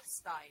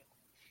lifestyle.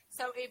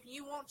 So if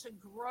you want to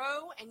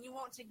grow and you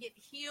want to get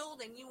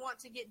healed and you want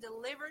to get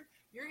delivered,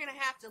 you're going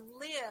to have to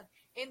live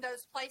in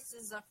those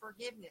places of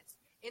forgiveness,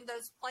 in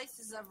those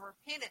places of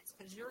repentance,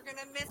 because you're going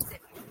to miss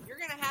it. You're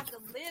going to have to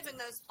live in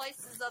those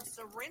places of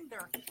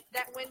surrender,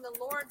 that when the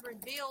Lord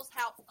reveals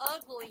how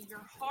ugly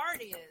your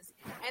heart is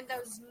and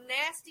those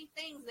nasty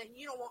things that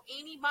you don't want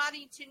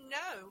anybody to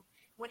know,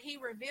 when he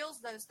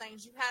reveals those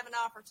things, you have an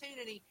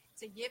opportunity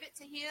to give it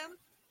to him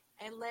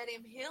and let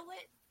him heal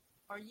it,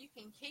 or you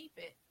can keep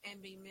it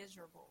and be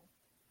miserable.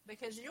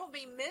 Because you'll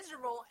be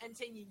miserable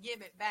until you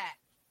give it back,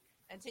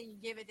 until you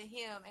give it to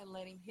him and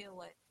let him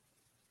heal it.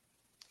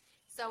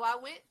 So I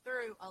went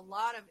through a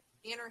lot of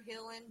inner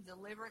healing,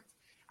 deliverance.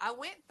 I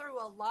went through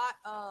a lot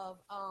of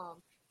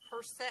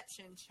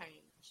perception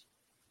change.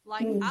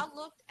 Like, I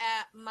looked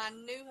at my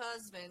new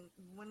husband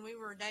when we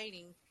were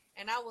dating,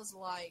 and I was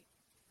like,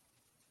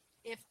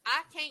 if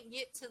I can't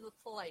get to the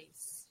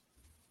place,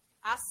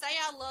 I say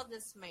I love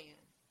this man,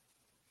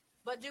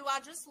 but do I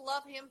just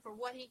love him for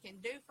what he can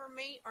do for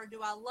me, or do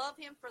I love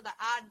him for the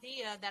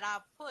idea that I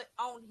put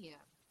on him?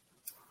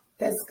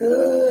 That's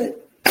good.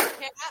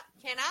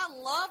 Can I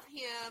love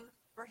him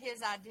for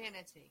his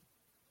identity?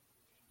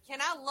 Can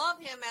I love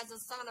him as a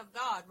son of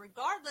God,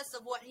 regardless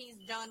of what he's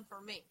done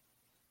for me?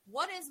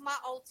 What is my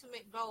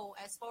ultimate goal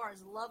as far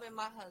as loving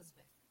my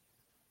husband?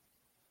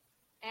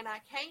 And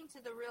I came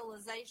to the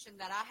realization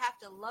that I have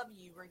to love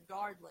you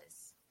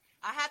regardless.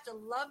 I have to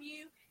love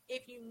you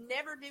if you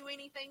never do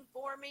anything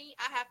for me.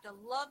 I have to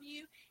love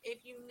you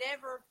if you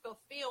never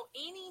fulfill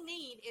any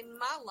need in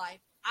my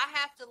life. I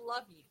have to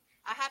love you.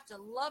 I have to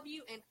love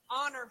you and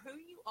honor who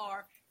you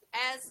are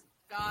as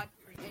God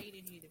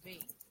created you to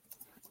be.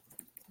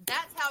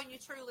 That's how you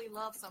truly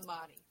love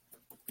somebody.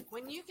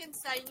 When you can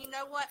say, you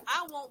know what,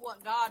 I want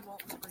what God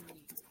wants for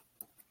you.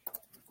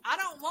 I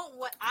don't want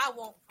what I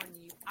want for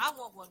you. I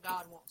want what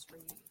God wants for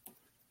you.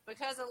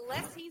 Because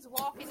unless he's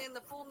walking in the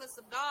fullness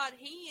of God,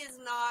 he's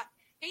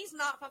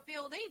not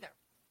fulfilled either.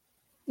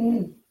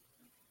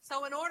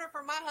 So in order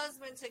for my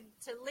husband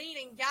to lead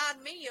and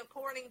guide me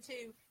according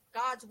to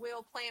God's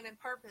will, plan, and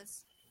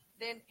purpose,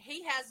 then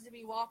he has to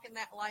be walking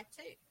that life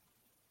too.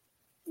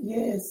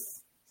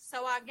 Yes.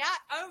 So I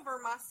got over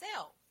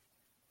myself.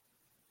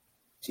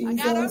 Jesus. I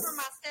got over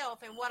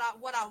myself and what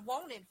I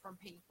wanted from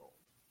people.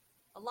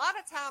 A lot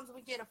of times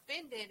we get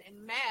offended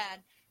and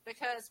mad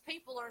because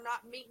people are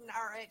not meeting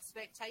our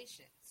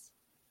expectations.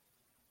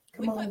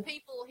 We put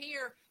people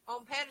here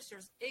on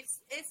pedestals,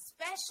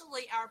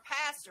 especially our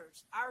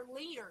pastors, our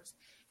leaders.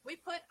 We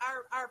put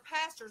our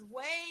pastors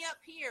way up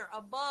here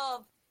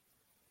above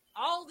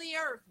all the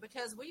earth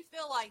because we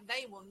feel like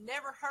they will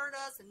never hurt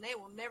us and they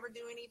will never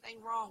do anything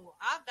wrong. Well,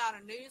 I've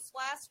got a news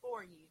flash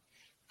for you.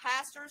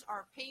 Pastors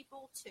are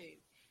people too.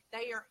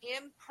 They are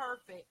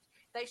imperfect.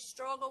 They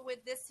struggle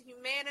with this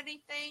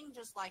humanity thing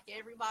just like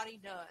everybody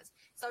does.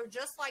 So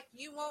just like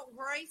you want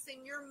grace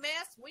in your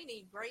mess, we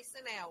need grace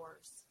in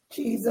ours.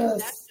 Jesus. And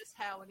that's just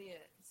how it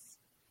is.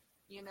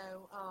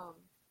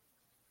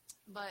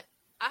 But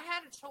I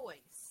had a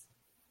choice.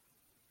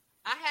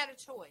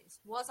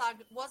 Was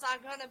I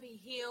going to be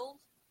healed?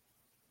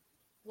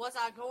 Was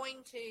I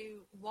going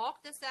to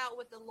walk this out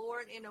with the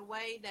Lord in a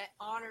way that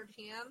honored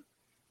him?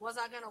 Was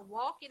I going to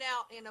walk it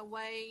out in a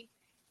way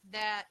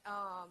that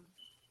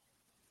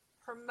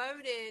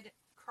promoted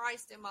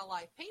Christ in my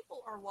life?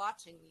 People are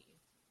watching you.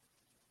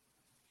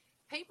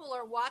 People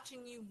are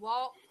watching you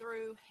walk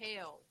through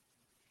hell.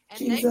 And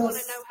Jesus. They want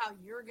to know how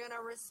you're going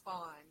to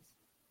respond.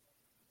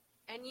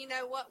 And you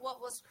know what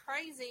was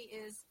crazy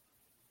is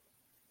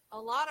a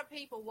lot of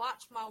people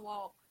watch my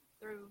walk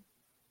through,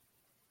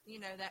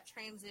 that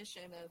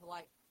transition of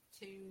like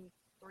 2-3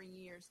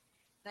 years.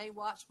 They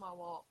watch my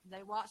walk.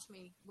 They watch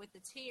me with the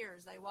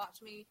tears. They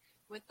watch me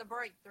with the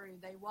breakthrough.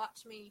 They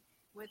watch me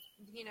with,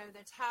 the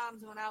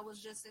times when I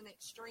was just in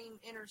extreme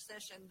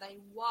intercession. They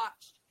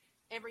watched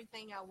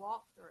everything I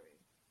walked through.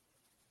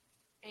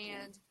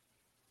 And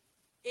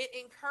it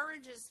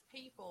encourages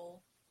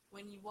people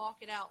when you walk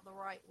it out the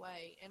right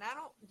way. And I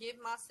don't give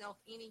myself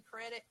any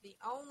credit. The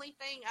only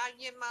thing I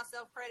give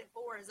myself credit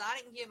for is I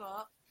didn't give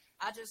up.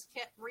 I just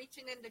kept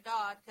reaching into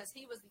God because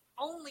he was the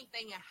only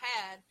thing I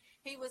had.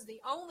 He was the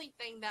only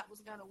thing that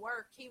was going to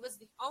work. He was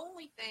the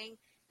only thing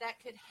that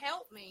could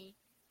help me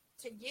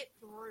to get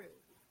through.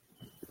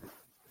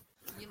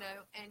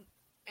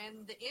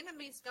 And the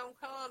enemy's going to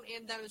come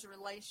in those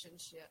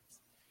relationships.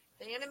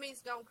 The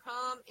enemy's going to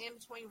come in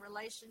between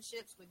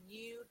relationships with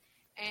you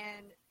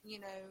and,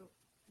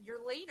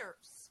 your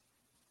leaders.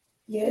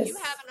 Yes. You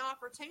have an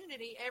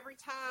opportunity every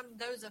time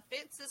those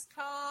offenses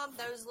come,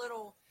 those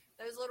little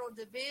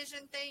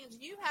division things,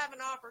 you have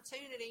an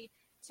opportunity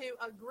to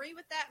agree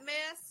with that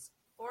mess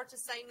or to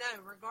say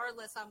no.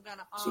 Regardless, I'm going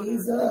to honor.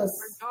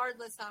 Jesus.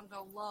 Regardless, I'm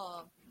going to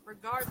love.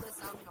 Regardless,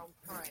 I'm going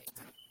to pray.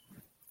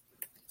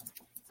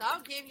 So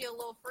I'll give you a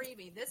little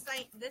freebie. This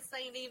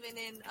ain't even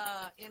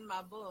in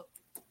my book.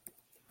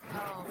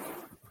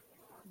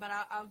 But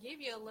I'll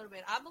give you a little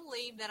bit. I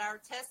believe that our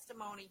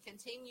testimony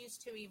continues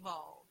to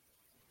evolve.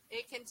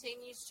 It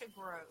continues to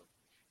grow.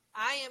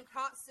 I am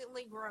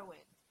constantly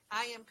growing.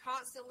 I am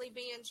constantly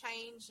being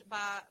changed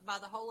by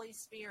the Holy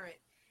Spirit.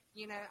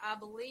 You know, I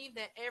believe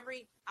that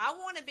I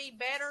want to be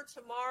better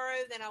tomorrow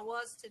than I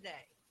was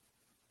today.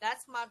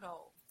 That's my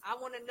goal. I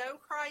want to know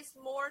Christ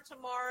more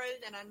tomorrow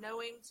than I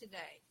know him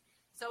today.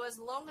 So as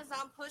long as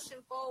I'm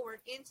pushing forward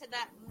into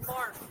that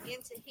mark,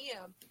 into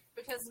him,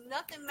 because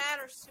nothing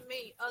matters to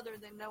me other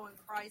than knowing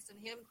Christ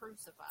and him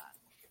crucified.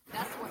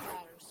 That's what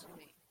matters to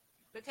me.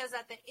 Because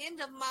at the end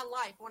of my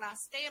life, when I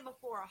stand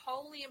before a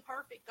holy and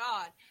perfect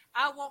God,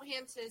 I want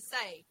him to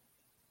say,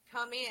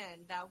 "Come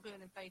in, thou good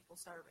and faithful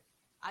servant."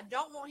 I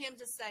don't want him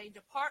to say,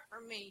 "Depart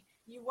from me,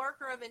 you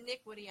worker of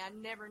iniquity, I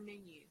never knew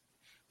you."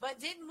 But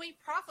didn't we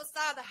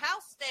prophesy the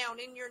house down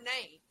in your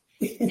name?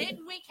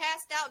 Didn't we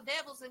cast out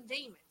devils and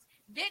demons?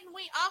 Didn't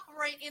we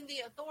operate in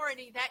the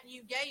authority that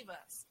you gave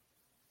us?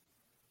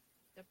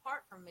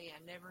 Depart from me, I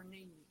never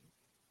knew you.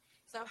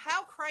 So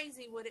how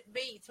crazy would it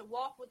be to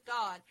walk with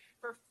God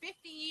for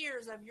 50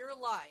 years of your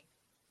life,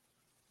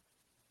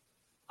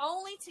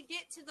 only to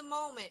get to the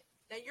moment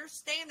that you're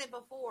standing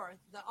before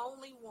the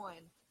only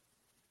one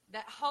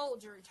that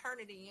holds your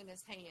eternity in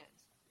his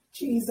hand?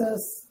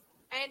 Jesus.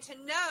 And to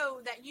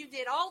know that you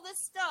did all this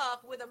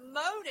stuff with a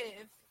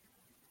motive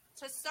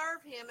to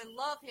serve him and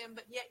love him,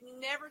 but yet you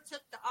never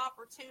took the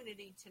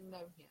opportunity to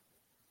know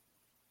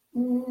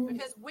him.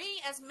 Because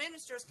we as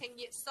ministers can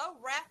get so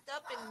wrapped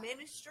up in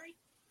ministry.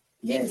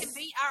 Yes. It can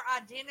be our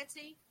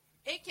identity.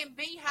 It can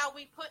be how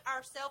we put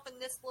ourselves in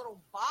this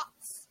little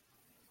box.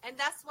 And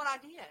that's what I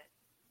did.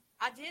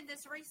 I did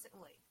this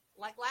recently,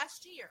 like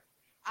last year.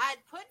 I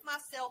had put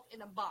myself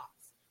in a box.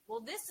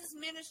 Well, this is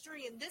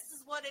ministry, and this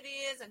is what it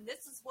is, and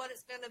this is what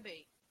it's going to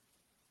be.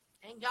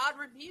 And God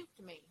rebuked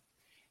me.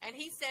 And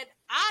he said,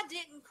 I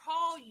didn't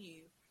call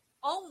you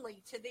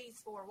only to these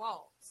four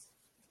walls.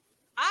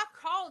 I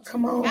called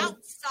you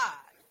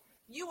outside.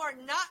 You are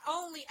not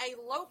only a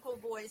local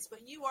voice,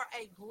 but you are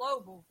a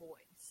global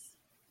voice.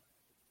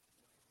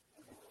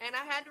 And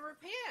I had to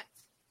repent.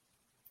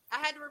 I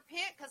had to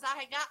repent because I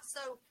had got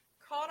so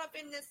caught up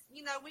in this.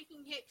 You know, we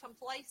can get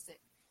complacent.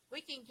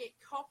 We can get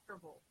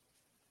comfortable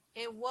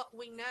in what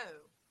we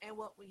know and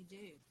what we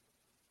do.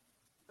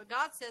 But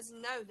God says,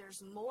 no,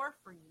 there's more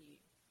for you.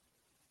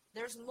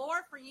 There's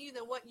more for you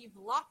than what you've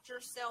locked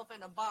yourself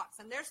in a box.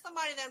 And there's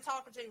somebody that I'm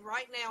talking to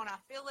right now, and I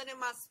feel it in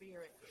my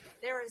spirit.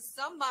 There is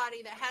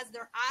somebody that has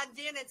their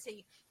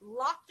identity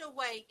locked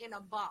away in a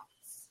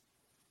box.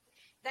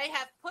 They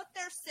have put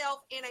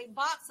themselves in a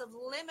box of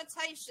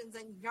limitations,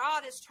 and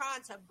God is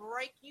trying to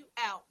break you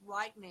out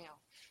right now.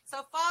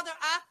 So, Father,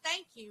 I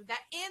thank you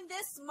that in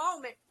this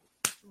moment,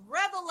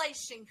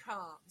 revelation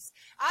comes.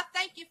 I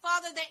thank you,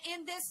 Father, that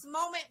in this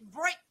moment,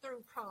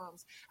 breakthrough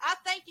comes. I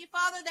thank you,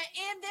 Father, that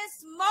in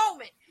this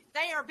moment,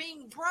 they are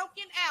being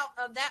broken out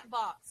of that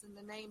box in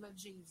the name of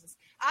Jesus.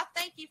 I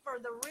thank you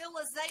for the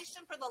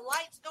realization, for the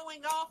lights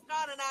going off,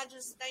 God, and I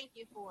just thank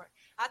you for it.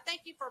 I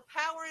thank you for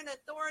power and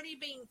authority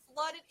being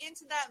flooded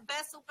into that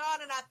vessel,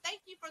 God, and I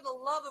thank you for the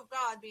love of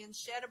God being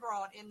shed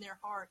abroad in their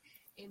heart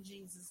in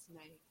Jesus'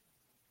 name.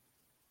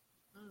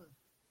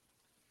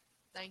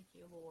 Thank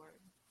you, Lord.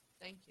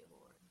 Thank you,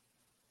 Lord.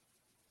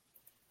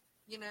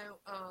 You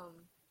know,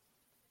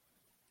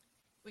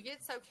 we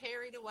get so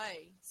carried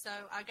away. So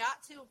I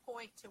got to a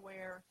point to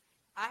where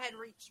I had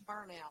reached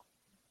burnout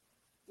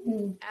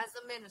as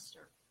a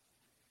minister.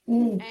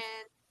 And,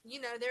 you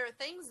know, there are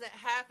things that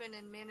happen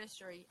in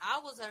ministry. I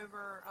was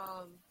over,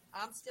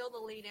 I'm still the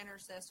lead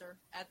intercessor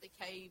at the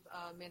Cave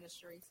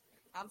Ministries.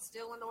 I'm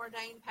still an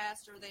ordained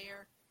pastor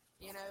there.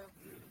 You know,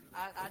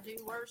 I do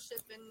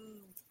worship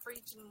and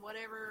preach and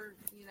whatever,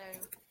 you know.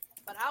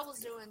 But I was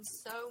doing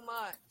so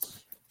much.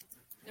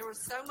 There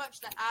was so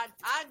much that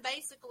I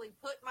basically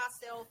put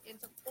myself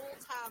into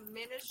full-time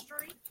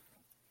ministry,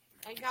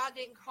 and God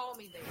didn't call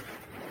me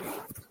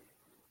there.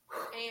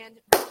 And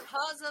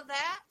because of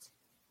that,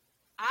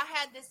 I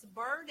had this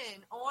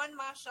burden on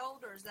my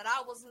shoulders that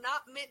I was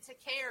not meant to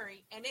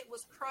carry, and it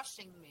was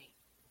crushing me.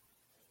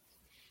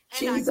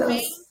 And Jesus. I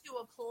came to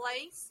a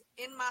place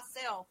in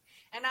myself,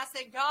 and I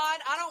said, God,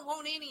 I don't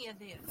want any of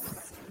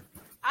this.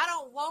 I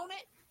don't want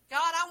it. God,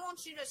 I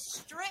want you to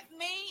strip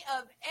me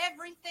of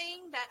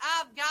everything that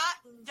I've got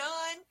and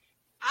done.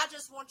 I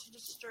just want you to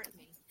strip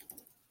me.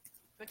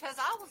 Because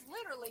I was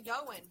literally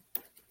going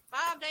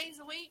 5 days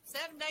a week,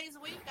 7 days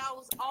a week. I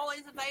was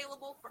always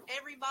available for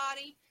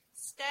everybody,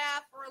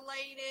 staff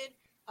related,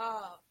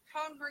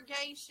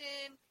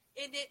 congregation.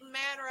 It didn't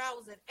matter. I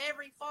was at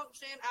every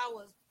function. I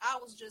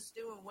was just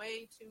doing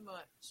way too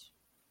much.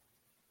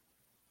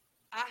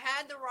 I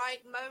had the right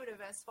motive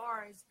as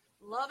far as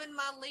loving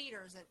my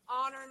leaders and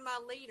honoring my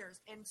leaders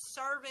and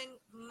serving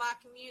my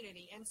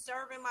community and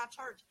serving my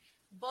church.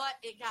 But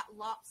it got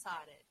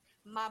lopsided.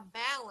 my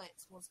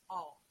balance was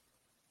off.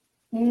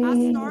 Mm.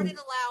 I started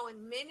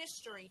allowing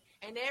ministry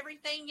and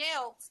everything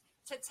else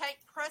to take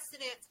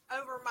precedence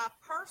over my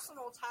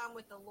personal time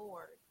with the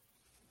Lord.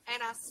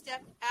 And I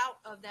stepped out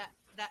of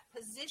that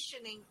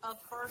positioning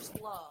of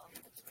first love.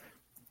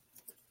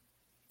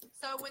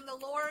 So when the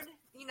Lord,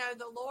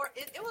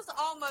 it was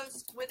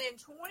almost within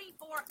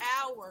 24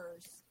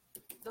 hours,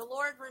 the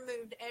Lord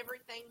removed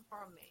everything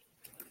from me.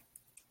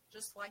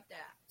 Just like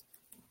that.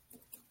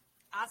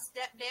 I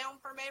stepped down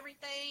from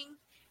everything.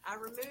 I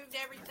removed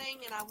everything,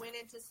 and I went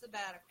into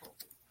sabbatical.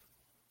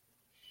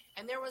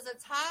 And there was a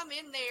time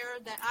in there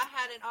that I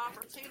had an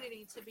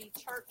opportunity to be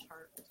church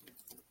hurt.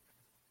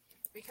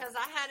 Because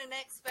I had an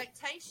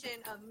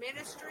expectation of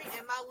ministry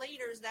and my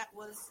leaders that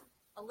was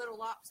a little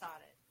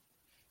lopsided.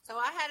 So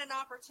I had an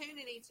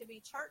opportunity to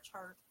be church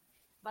hurt,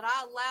 but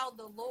I allowed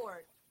the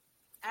Lord.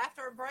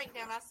 After a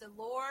breakdown, I said,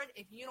 Lord,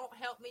 if you don't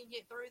help me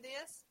get through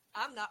this,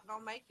 I'm not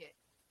going to make it.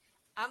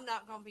 I'm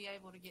not going to be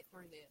able to get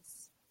through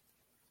this.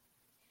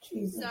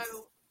 Jesus.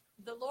 So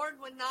the Lord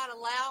would not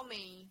allow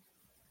me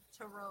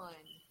to run.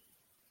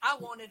 I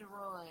wanted to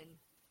run.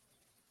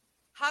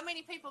 How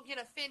many people get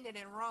offended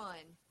and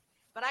run?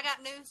 But I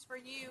got news for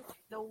you.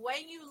 The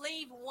way you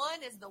leave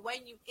one is the way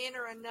you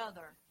enter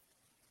another.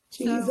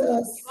 Jesus. So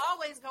you're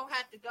always going to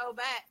have to go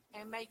back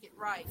and make it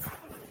right.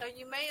 So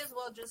you may as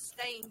well just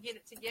stay and get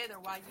it together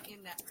while you're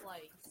in that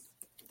place.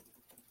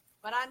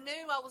 But I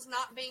knew I was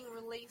not being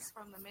released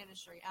from the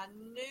ministry. I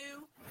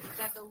knew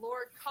that the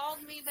Lord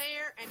called me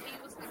there and he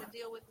was going to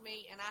deal with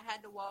me, and I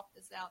had to walk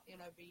this out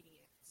in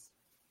obedience.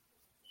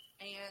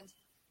 And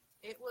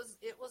it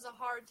was a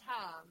hard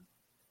time.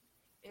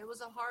 It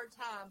was a hard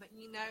time, but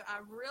I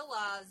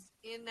realized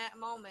in that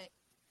moment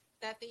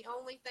that the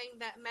only thing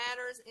that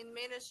matters in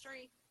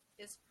ministry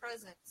is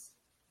presence.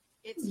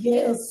 It's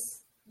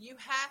yes. Him. You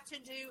have to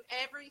do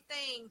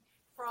everything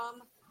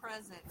from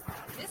present.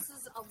 This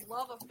is a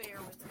love affair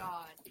with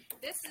God.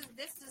 This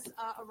is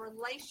a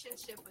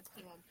relationship with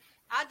Him.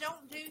 I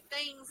don't do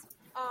things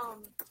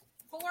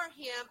for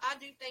Him. I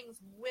do things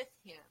with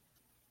Him.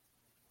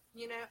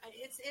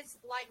 It's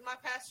like my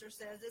pastor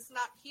says, it's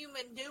not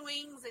human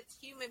doings, it's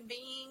human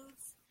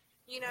beings.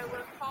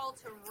 We're called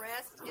to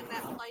rest in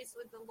that place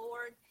with the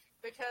Lord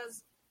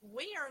because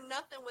we are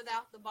nothing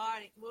without the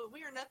body.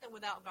 We are nothing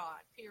without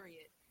God,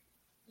 period.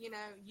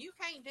 You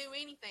can't do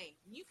anything.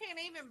 You can't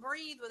even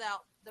breathe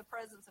without the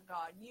presence of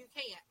God. You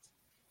can't.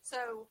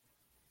 So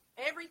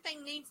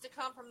everything needs to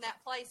come from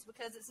that place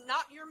because it's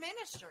not your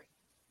ministry.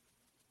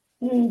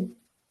 Mm.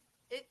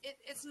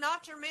 It's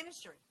not your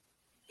ministry.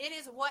 It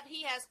is what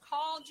He has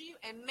called you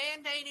and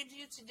mandated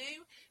you to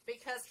do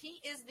because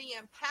He is the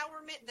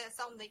empowerment that's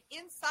on the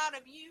inside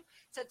of you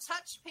to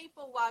touch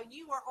people while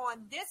you are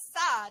on this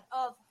side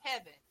of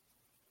heaven.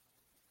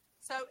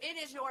 So it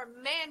is your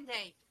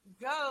mandate.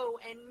 Go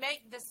and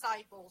make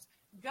disciples.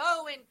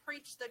 Go and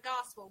preach the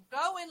gospel.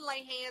 Go and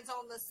lay hands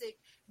on the sick.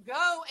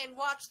 Go and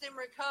watch them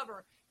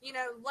recover.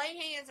 Lay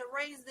hands and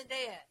raise the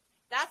dead.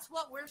 That's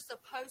what we're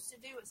supposed to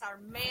do. It's our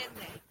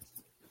mandate.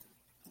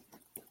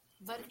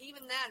 But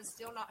even that is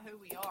still not who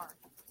we are.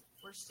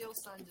 We're still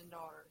sons and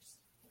daughters.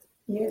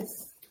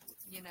 Yes.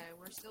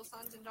 We're still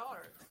sons and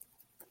daughters.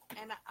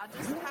 And I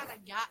just kind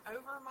of got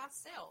over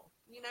myself.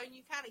 You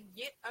kind of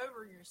get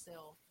over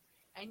yourself.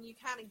 And you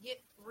kind of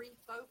get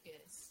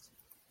refocused.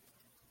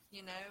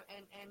 And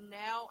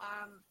now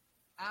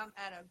I'm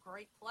at a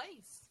great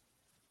place.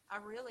 I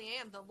really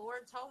am. The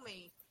Lord told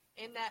me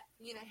in that,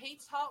 He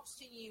talks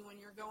to you when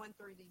you're going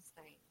through these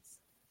things.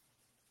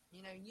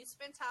 You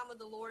spend time with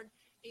the Lord,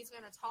 He's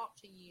going to talk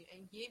to you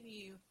and give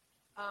you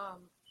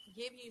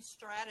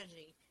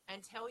strategy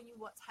and tell you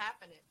what's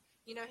happening.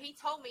 He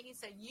told me, He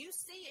said, you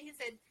see it. He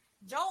said,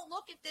 don't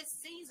look at this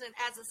season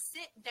as a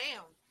sit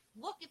down.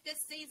 Look at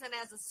this season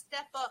as a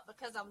step up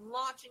because I'm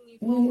launching you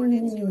forward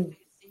into a new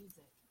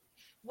season.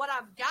 What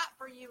I've got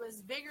for you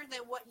is bigger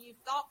than what you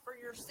thought for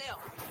yourself.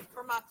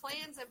 For my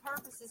plans and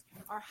purposes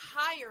are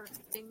higher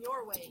than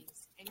your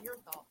ways and your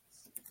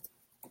thoughts.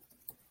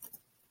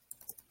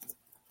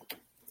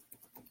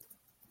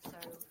 So,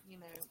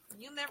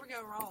 you'll never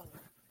go wrong.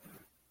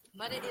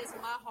 But it is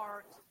my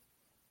heart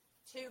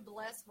to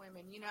bless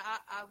women.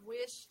 I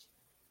wished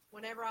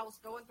whenever I was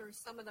going through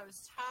some of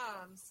those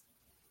times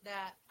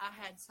that I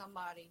had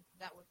somebody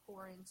that would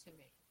pour into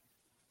me.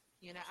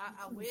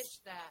 I wish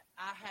that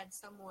I had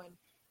someone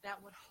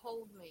that would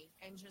hold me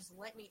and just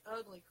let me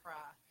ugly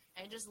cry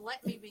and just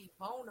let me be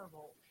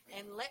vulnerable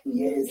and let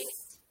me admit.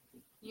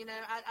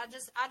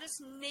 I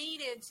just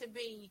needed to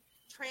be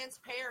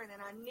transparent,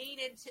 and I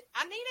needed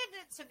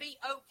it to be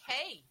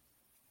okay.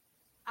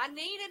 I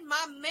needed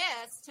my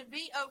mess to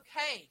be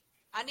okay.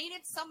 I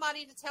needed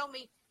somebody to tell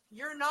me,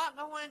 you're not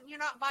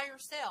by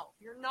yourself.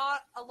 You're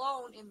not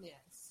alone in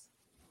this.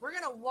 We're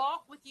going to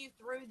walk with you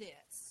through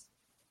this.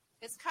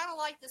 It's kind of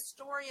like the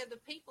story of the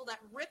people that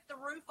ripped the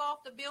roof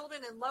off the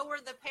building and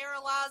lowered the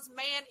paralyzed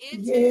man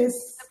into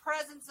the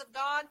presence of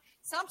God.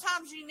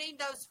 Sometimes you need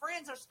those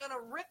friends that's going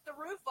to rip the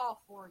roof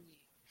off for you.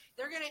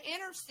 They're going to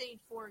intercede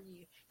for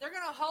you. They're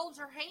going to hold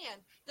your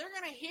hand. They're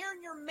going to hear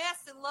your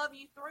mess and love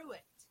you through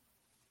it.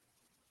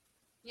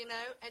 You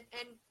know,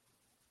 and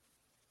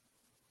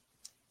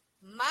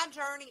my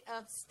journey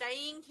of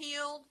staying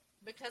healed,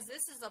 because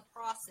this is a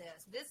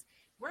process.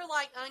 We're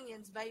like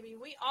onions, baby.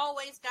 We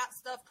always got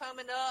stuff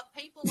coming up.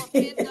 People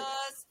offend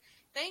us.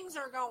 Things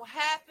are going to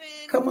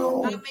happen. Come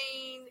on. I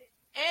mean,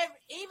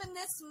 even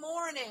this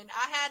morning,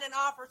 I had an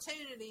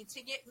opportunity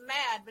to get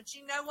mad. But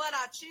you know what?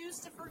 I choose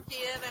to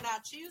forgive, and I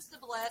choose to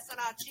bless, and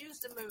I choose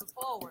to move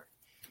forward.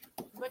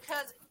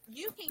 Because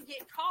you can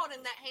get caught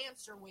in that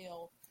hamster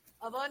wheel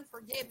of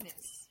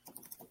unforgiveness.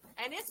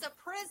 And it's a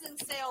prison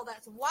cell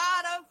that's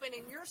wide open,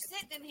 and you're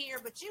sitting in here,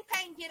 but you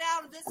can't get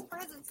out of this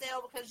prison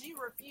cell because you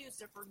refuse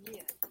to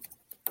forgive.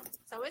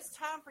 So it's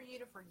time for you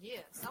to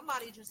forgive.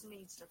 Somebody just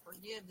needs to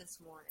forgive this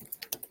morning,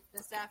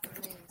 this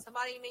afternoon.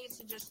 Somebody needs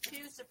to just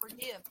choose to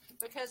forgive,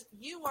 because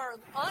you are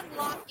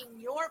unlocking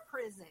your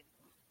prison.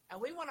 And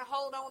we want to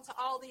hold on to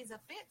all these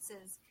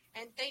offenses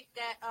and think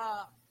that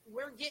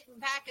we're getting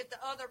back at the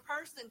other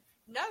person.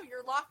 No,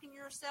 you're locking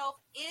yourself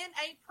in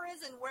a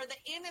prison where the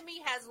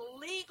enemy has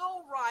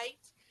legal right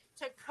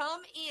to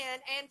come in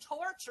and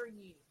torture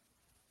you.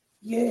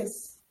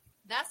 Yes.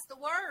 That's the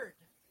word.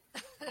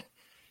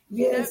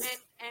 Yes. You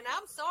know, and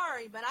I'm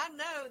sorry, but I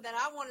know that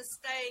I want to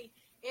stay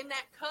in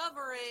that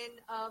covering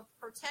of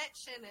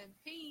protection and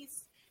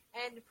peace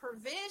and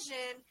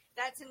provision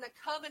that's in the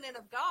covenant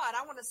of God.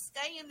 I want to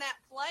stay in that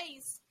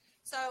place,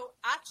 so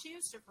I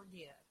choose to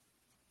forgive.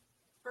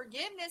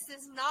 Forgiveness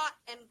is not,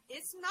 and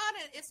it's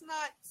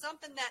not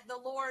something that the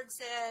Lord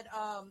said,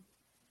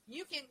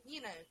 you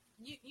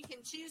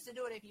can choose to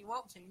do it if you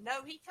want to.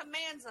 No, He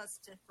commands us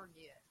to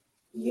forgive.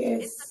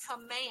 Yes. It's a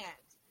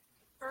command.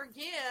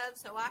 Forgive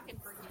so I can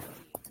forgive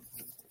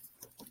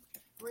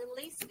you.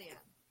 Release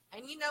them.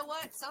 And you know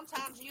what?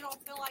 Sometimes you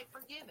don't feel like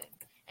forgiving.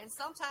 And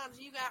sometimes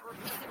you got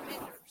repeat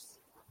offenders.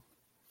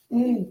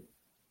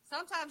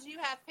 Sometimes you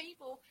have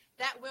people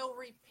that will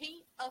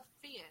repeat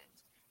offend.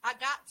 I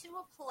got to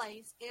a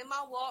place in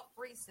my walk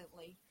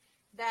recently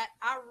that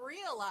I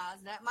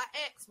realized that my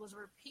ex was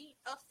repeat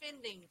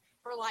offending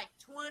for like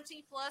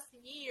 20 plus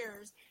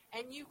years,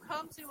 and you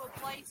come to a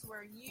place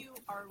where you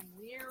are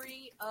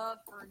weary of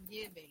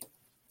forgiving.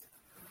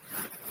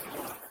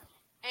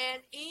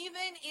 And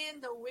even in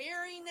the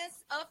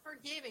weariness of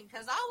forgiving,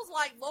 because I was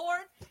like,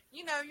 Lord,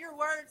 you know, your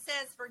word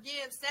says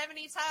forgive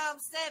 70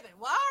 times 7.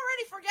 Well, I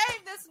already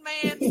forgave this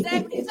man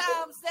 70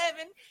 times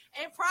 7,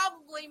 and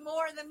probably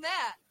more than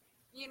that.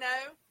 You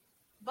know,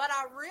 but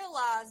I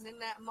realized in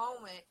that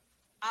moment,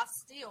 I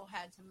still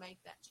had to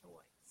make that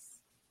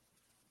choice.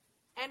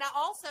 And I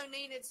also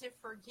needed to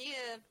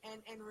forgive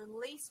and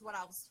release what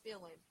I was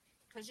feeling.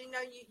 Because, you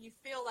know, you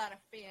feel that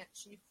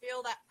offense, you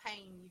feel that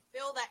pain, you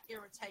feel that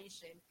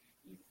irritation,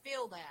 you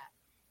feel that.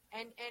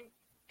 And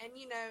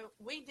you know,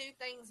 we do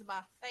things by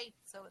faith,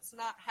 so it's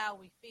not how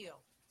we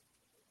feel.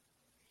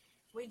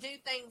 We do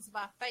things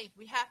by faith.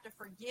 We have to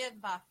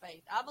forgive by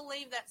faith. I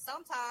believe that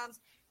sometimes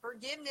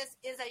forgiveness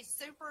is a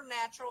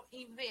supernatural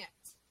event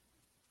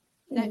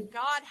that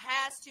God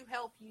has to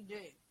help you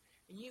do.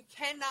 You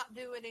cannot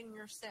do it in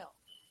yourself.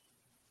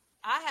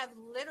 I have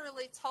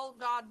literally told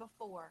God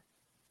before,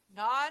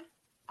 God,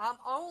 I'm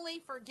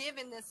only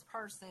forgiving this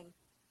person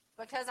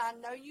because I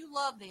know you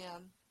love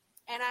them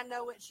and I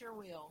know it's your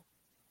will.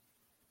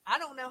 I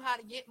don't know how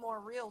to get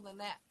more real than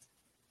that.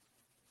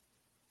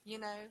 You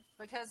know,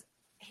 because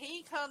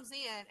He comes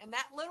in and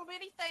that little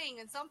bitty thing,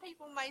 and some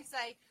people may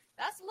say,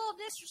 that's a little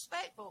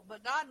disrespectful,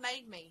 but God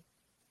made me.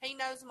 He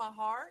knows my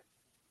heart.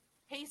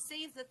 He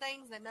sees the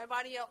things that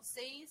nobody else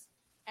sees,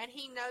 and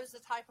He knows the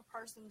type of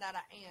person that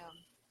I am.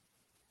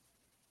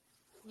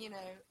 You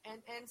know,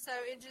 and so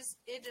it just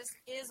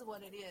is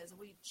what it is.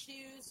 We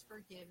choose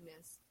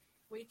forgiveness.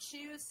 We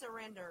choose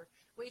surrender.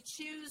 We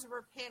choose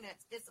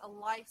repentance. It's a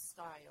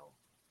lifestyle.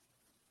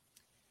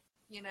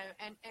 You know,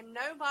 and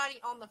nobody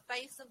on the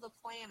face of the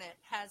planet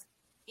has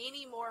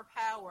any more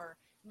power.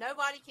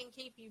 Nobody can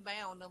keep you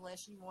bound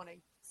unless you want to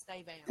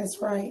stay bound.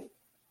 That's right.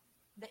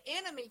 The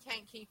enemy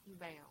can't keep you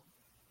bound.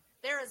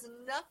 There is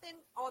nothing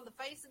on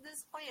the face of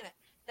this planet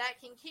that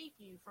can keep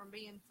you from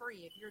being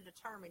free if you're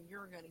determined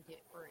you're going to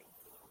get free.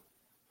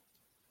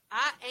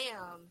 I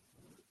am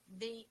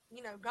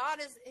God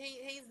is,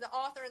 He's the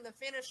author and the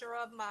finisher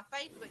of my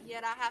faith, but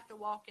yet I have to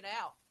walk it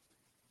out.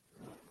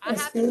 I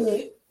have to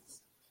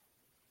choose.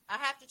 I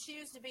have to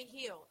choose to be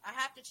healed. I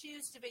have to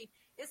choose to be.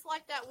 It's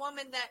like that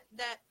woman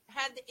that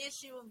had the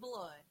issue of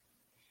blood.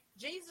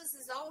 Jesus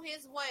is on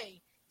His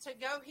way to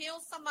go heal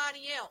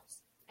somebody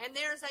else, and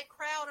there's a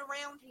crowd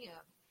around Him.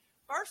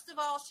 First of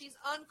all, she's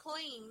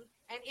unclean,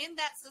 and in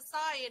that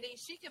society,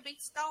 she could be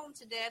stoned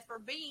to death for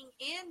being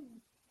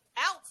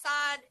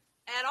outside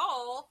at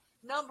all,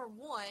 number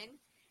one.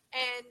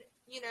 And,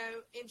 you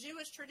know, in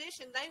Jewish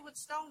tradition, they would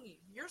stone you.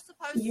 You're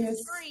supposed to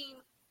scream,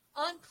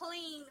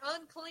 unclean,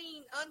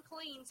 unclean,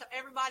 unclean, so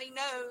everybody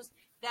knows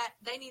that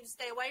they need to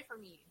stay away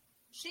from you.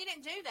 She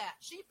didn't do that.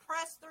 She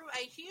pressed through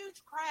a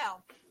huge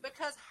crowd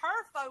because her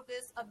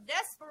focus of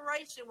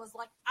desperation was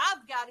like,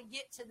 I've got to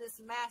get to this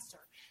master.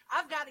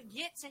 I've got to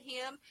get to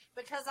him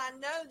because I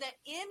know that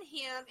in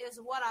him is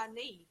what I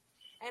need.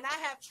 And I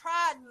have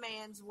tried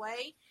man's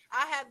way.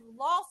 I have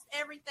lost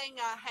everything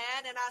I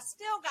had, and I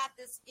still got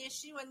this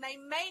issue, and they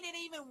made it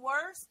even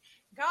worse.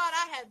 God,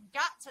 I have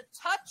got to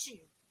touch you.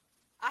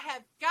 I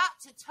have got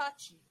to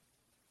touch you.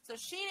 So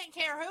she didn't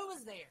care who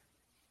was there.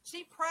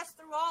 She pressed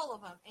through all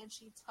of them, and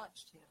she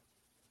touched him.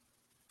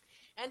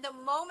 And the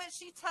moment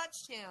she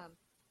touched him,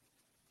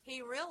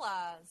 he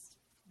realized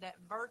that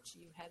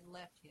virtue had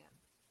left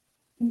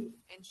him,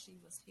 and she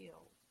was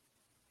healed.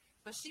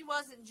 But she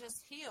wasn't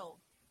just healed.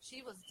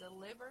 She was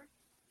delivered,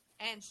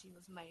 and she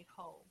was made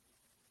whole.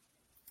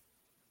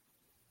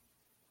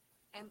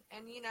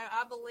 And you know,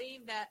 I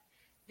believe that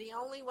the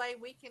only way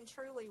we can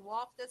truly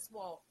walk this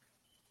walk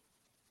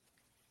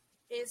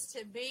is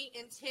to be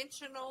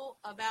intentional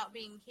about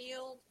being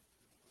healed,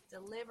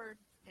 delivered,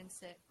 and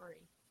set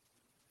free.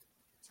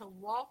 To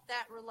walk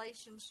that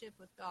relationship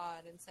with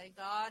God and say,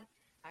 God,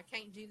 I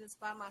can't do this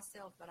by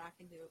myself, but I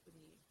can do it with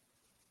you.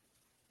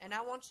 And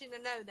I want you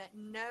to know that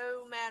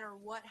no matter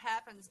what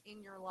happens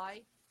in your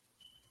life,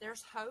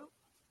 there's hope.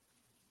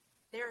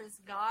 There is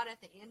God at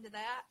the end of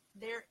that.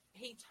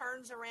 He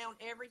turns around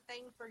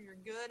everything for your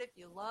good if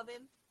you love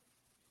him.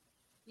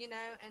 You know,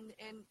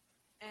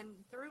 and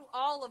through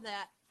all of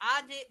that,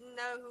 I didn't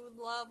know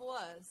who love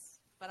was,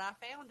 but I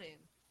found him.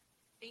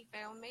 He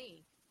found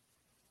me.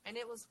 And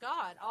it was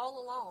God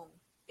all along.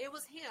 It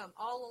was him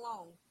all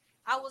along.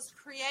 I was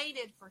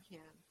created for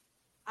him.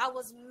 I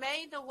was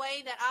made the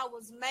way that I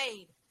was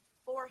made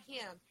for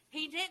him.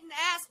 He didn't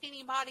ask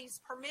anybody's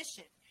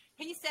permission.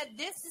 He said,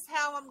 this is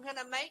how I'm going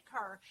to make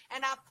her.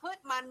 And I put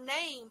my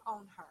name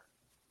on her.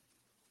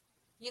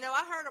 You know,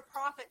 I heard a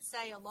prophet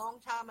say a long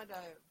time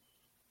ago.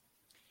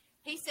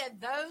 He said,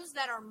 those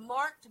that are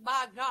marked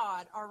by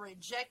God are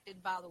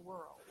rejected by the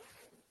world.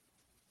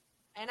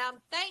 And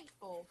I'm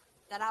thankful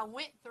that I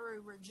went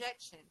through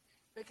rejection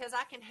because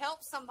I can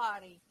help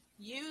somebody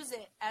use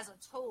it as a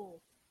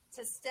tool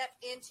to step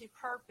into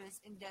purpose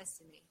and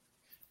destiny.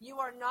 You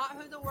are not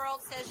who the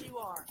world says you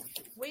are.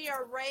 We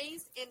are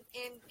raised in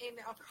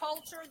a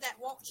culture that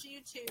wants you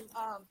to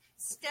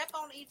step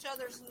on each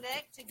other's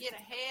neck to get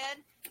ahead.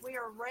 We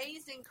are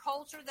raised in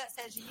culture that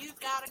says you've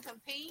got to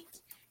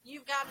compete.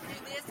 You've got to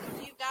do this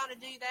and you've got to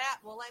do that.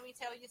 Well, let me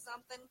tell you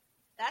something.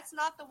 That's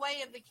not the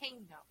way of the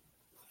kingdom.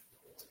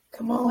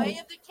 Come on. The way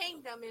of the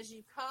kingdom is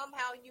you come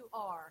how you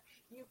are.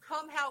 You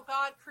come how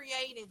God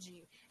created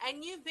you.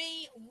 And you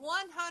be 100%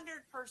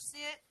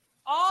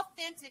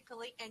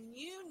 authentically and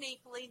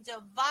uniquely,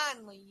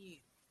 divinely you.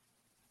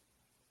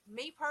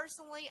 Me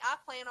personally, I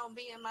plan on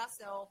being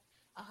myself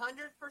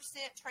 100%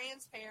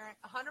 transparent,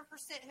 100%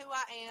 who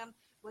I am,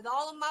 with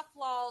all of my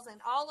flaws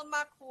and all of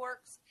my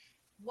quirks.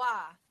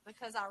 Why?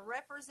 Because I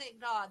represent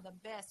God the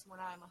best when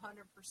I'm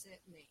 100%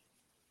 me.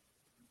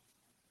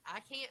 I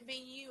can't be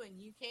you and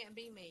you can't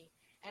be me.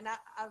 And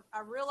I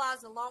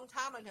realized a long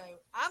time ago,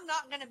 I'm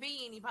not going to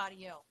be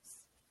anybody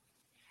else.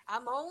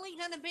 I'm only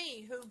going to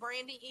be who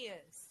Brandy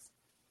is.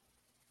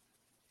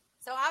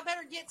 So I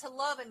better get to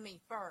loving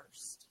me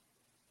first.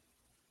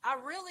 I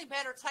really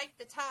better take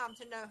the time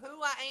to know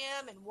who I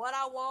am and what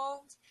I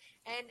want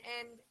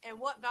and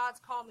what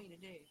God's called me to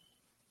do.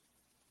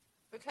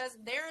 Because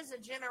there is a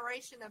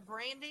generation of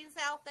Brandys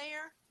out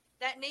there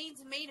that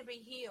needs me to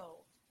be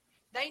healed.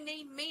 They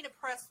need me to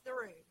press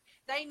through.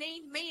 They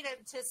need me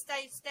to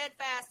stay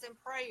steadfast in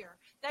prayer.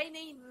 They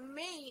need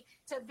me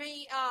to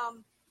be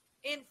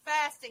in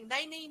fasting.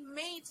 They need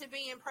me to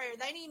be in prayer.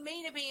 They need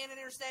me to be in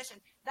intercession.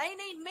 They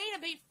need me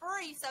to be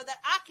free so that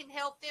I can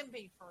help them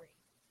be free.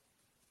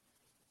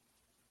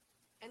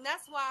 And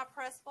that's why I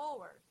press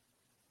forward.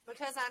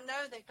 Because I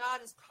know that God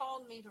has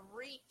called me to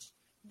reach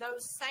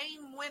those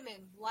same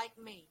women like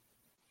me.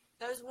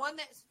 Those one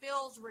that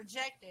feels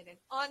rejected and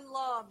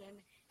unloved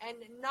and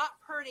not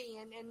pretty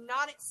and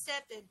not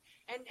accepted.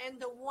 And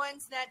the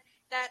ones that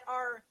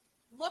are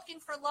looking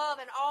for love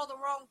in all the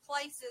wrong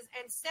places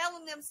and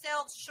selling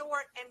themselves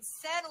short and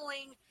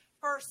settling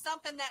for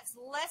something that's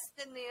less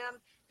than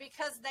them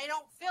because they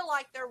don't feel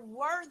like they're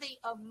worthy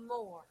of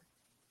more.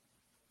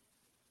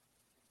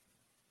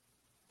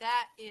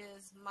 That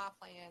is my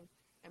plan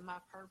and my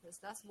purpose.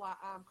 That's why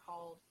I'm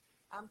called.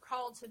 I'm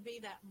called to be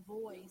that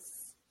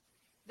voice.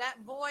 That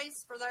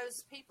voice for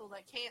those people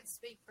that can't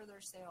speak for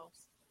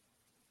themselves.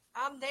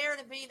 I'm there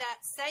to be that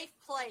safe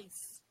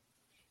place.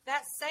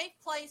 That safe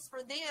place for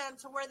them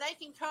to where they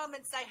can come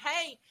and say,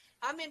 hey,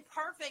 I'm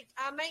imperfect.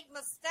 I make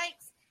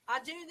mistakes. I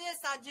do this,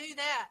 I do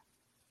that.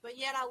 But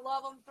yet I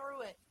love them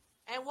through it.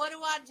 And what do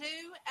I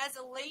do as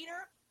a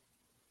leader?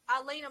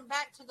 I lead them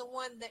back to the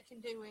one that can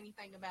do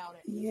anything about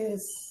it.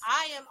 Yes.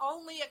 I am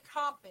only a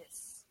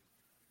compass.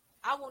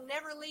 I will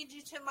never lead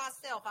you to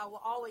myself. I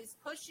will always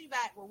push you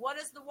back. Well, what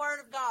does the Word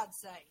of God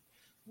say?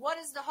 What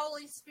does the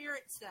Holy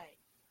Spirit say?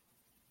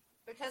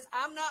 Because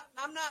I'm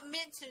not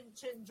meant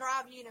to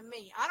drive you to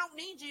me. I don't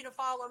need you to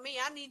follow me.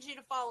 I need you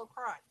to follow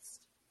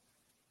Christ.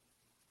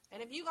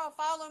 And if you're going to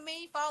follow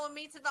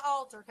me to the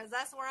altar, because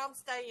that's where I'm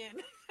staying.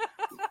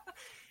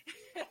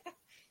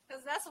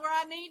 Because that's where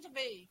I need to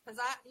be. Because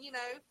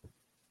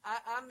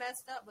I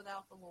messed up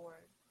without the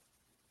Lord.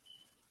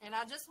 And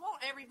I just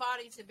want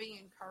everybody to be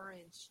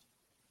encouraged.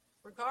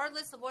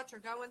 Regardless of what you're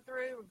going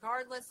through,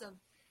 regardless of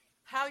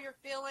how you're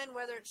feeling,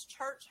 whether it's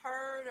church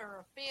hurt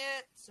or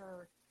offense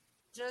or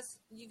just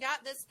you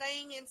got this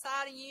thing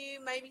inside of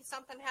you, maybe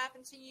something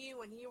happened to you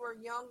when you were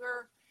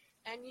younger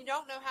and you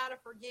don't know how to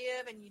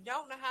forgive and you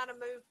don't know how to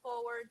move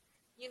forward,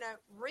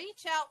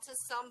 reach out to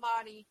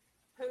somebody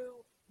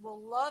who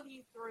will love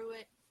you through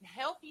it,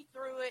 help you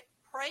through it,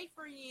 pray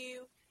for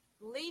you,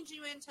 lead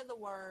you into the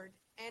Word,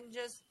 and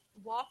just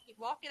walk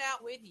it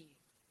out with you.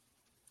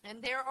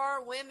 And there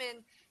are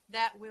women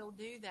that will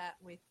do that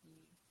with you.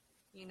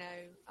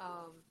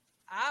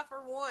 I,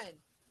 for one,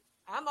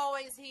 I'm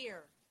always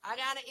here. I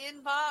got an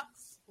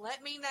inbox.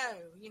 Let me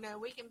know.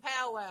 We can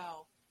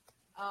powwow.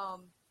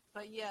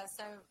 But yeah,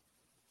 so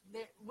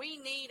we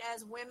need,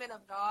 as women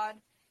of God,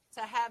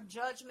 to have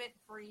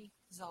judgment-free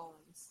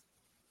zones.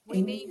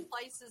 We need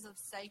places of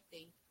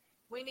safety.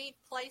 We need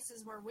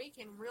places where we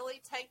can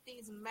really take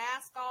these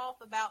masks off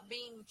about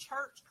being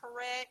church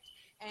correct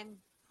and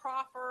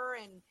proper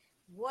and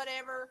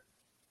whatever,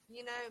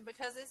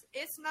 because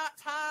it's not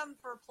time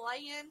for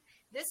playing.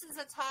 This is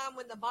a time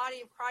when the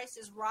body of Christ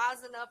is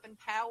rising up in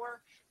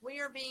power.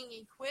 We are being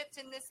equipped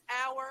in this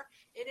hour.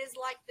 It is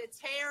like the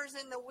tares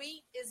in the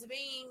wheat is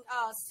being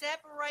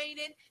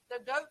separated.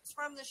 The goats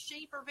from the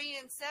sheep are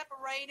being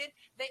separated.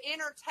 The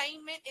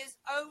entertainment is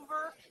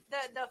over.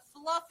 The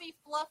fluffy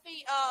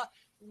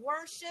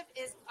worship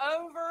is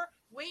over.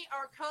 We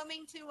are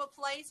coming to a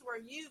place where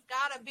you've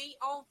got to be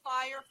on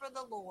fire for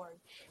the Lord.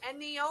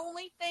 And the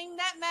only thing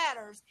that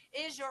matters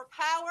is your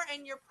power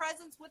and your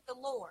presence with the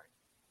Lord.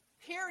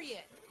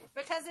 Period.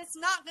 Because it's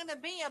not going to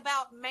be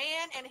about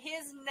man and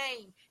his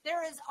name.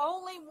 There is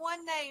only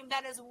one name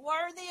that is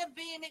worthy of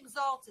being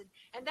exalted,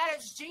 and that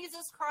is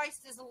Jesus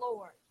Christ is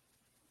Lord.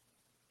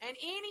 And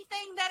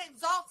anything that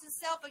exalts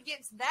itself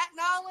against that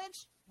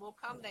knowledge will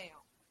come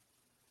down.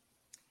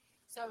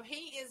 So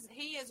he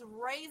is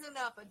raising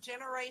up a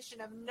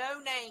generation of no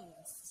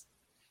names.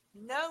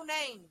 No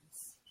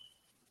names.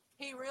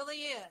 He really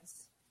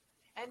is.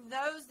 And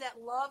those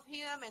that love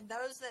him and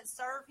those that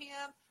serve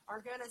him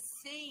are going to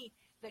see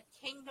the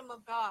kingdom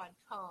of God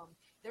come.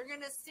 They're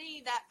going to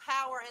see that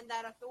power and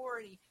that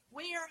authority.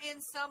 We are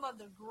in some of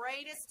the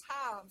greatest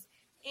times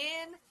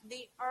in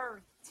the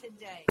earth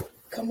today.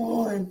 Come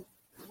on.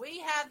 We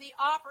have the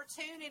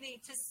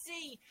opportunity to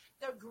see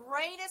the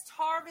greatest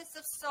harvest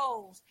of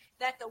souls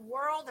that the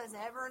world has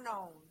ever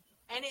known.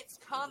 And it's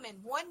coming.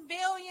 1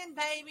 billion,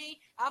 baby.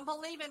 I'm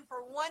believing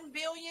for 1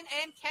 billion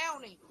and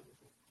counting.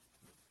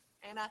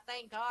 And I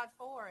thank God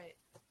for it.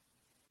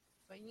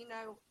 But,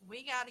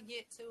 we got to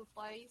get to a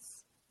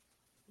place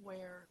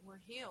where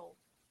we're healed.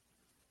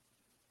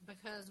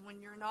 Because when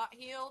you're not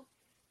healed,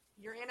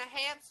 you're in a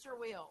hamster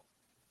wheel.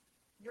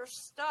 You're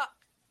stuck.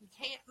 You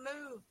can't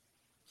move.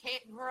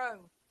 Can't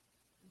grow.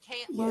 You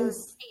can't learn. You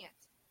can't.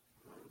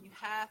 You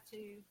have to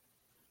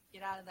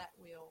get out of that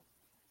wheel.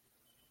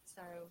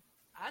 So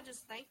I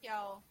just thank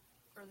y'all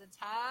for the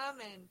time,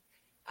 and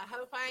I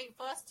hope I ain't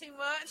fussed too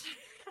much.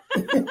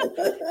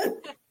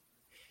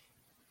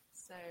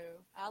 So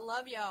I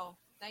love y'all.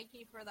 Thank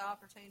you for the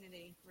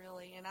opportunity,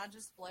 really, and I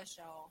just bless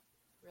y'all,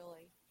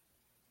 really.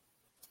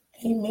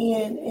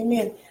 Amen.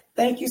 Amen.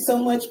 Thank you so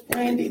much,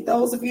 Brandy.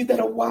 Those of you that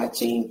are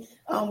watching,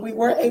 we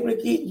were able to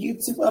get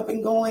YouTube up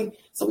and going,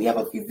 so we have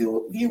a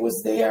few viewers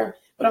there.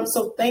 But I'm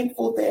so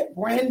thankful that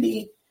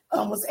Brandy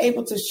was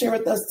able to share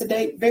with us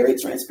today. Very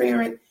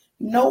transparent,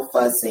 no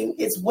fussing.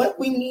 It's what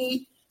we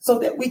need so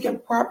that we can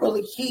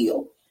properly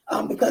heal.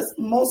 Because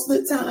most of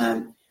the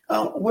time,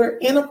 we're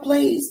in a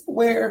place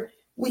where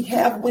we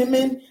have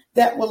women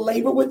that will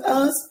labor with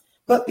us,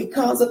 but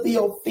because of the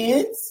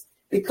offense,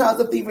 because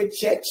of the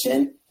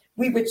rejection,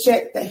 we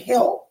reject the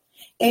help.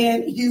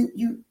 And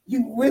you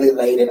really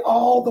laid it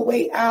all the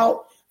way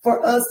out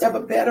for us to have a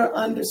better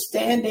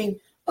understanding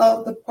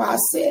of the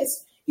process.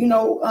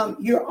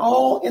 You're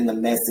all in the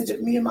message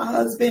of me and my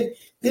husband.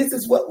 This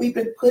is what we've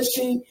been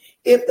pushing.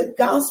 If the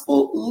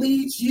gospel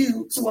leads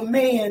you to a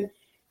man,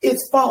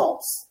 it's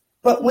false.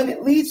 But when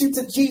it leads you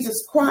to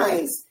Jesus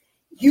Christ,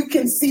 you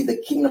can see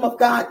the kingdom of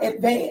God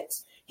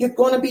advance. You're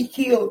going to be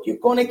healed. You're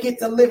going to get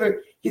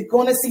delivered. You're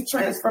going to see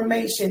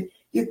transformation.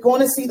 You're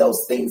going to see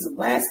those things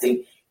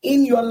lasting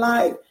in your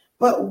life.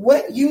 But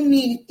what you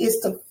need is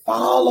to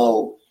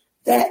follow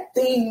that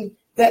thing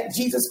that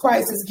Jesus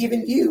Christ has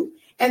given you.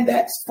 And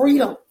that's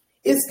freedom.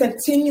 It's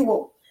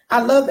continual.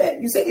 I love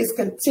that. You say it's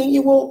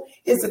continual.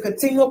 It's a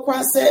continual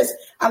process.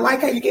 I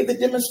like how you gave the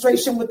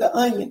demonstration with the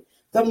onion.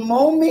 The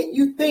moment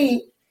you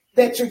think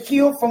that you're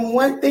healed from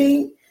one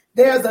thing,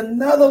 there's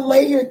another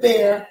layer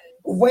there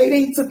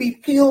waiting to be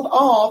peeled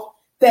off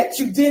that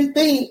you didn't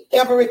think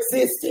ever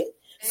existed.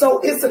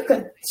 So it's a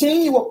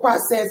continual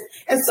process.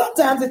 And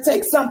sometimes it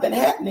takes something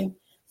happening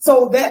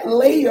so that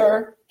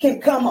layer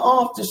can come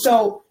off to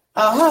show,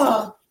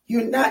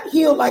 you're not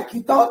healed like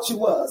you thought you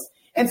was.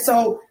 And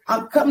so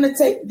I'm coming to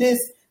take this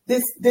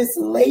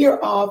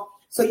layer off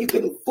so you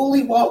can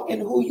fully walk in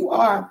who you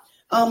are.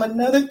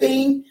 Another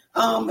thing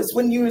is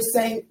when you were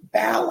saying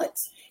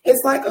balance.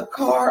 It's like a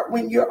car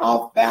when you're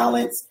off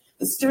balance,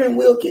 the steering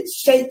wheel gets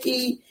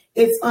shaky,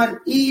 it's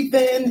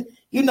uneven,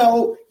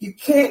 you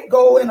can't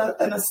go in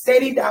a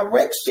steady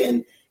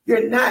direction.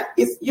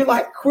 You're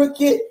like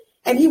crooked,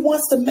 and he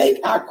wants to make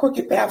our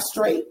crooked path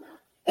straight.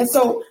 And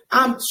so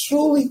I'm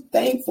truly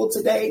thankful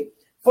today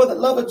for the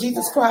love of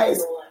Jesus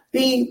Christ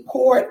being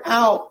poured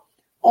out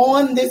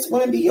on this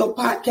Women Be Healed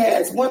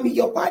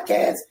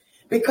podcast,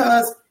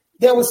 because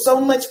there was so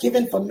much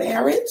given for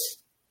marriage.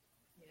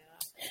 Yeah.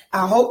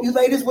 I hope you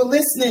ladies were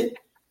listening.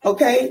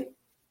 Okay.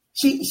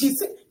 She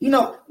said,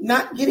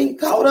 not getting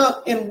caught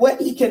up in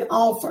what he can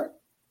offer.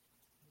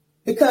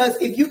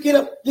 Because if you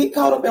get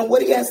caught up in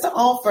what he has to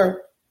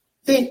offer,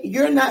 then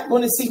you're not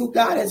going to see who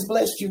God has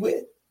blessed you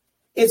with.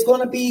 It's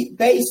going to be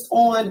based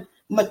on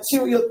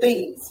material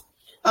things.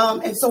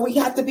 And so we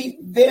have to be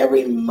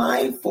very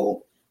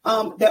mindful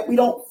that we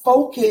don't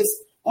focus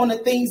on the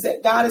things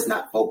that God is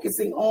not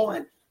focusing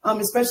on,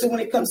 especially when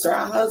it comes to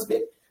our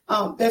husband.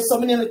 There's so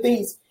many other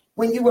things.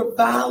 When you were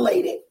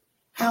violated,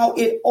 how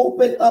it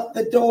opened up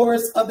the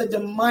doors of the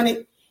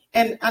demonic.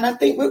 And I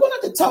think we're going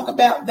to have to talk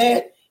about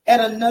that at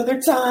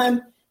another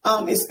time,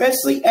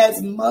 especially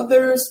as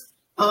mothers,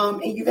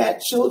 and you've had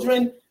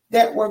children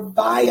that were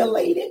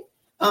violated,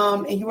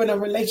 and you were in a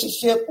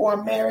relationship or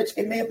a marriage.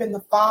 It may have been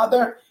the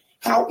father,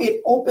 how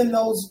it opened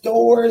those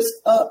doors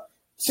up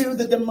to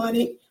the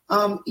demonic,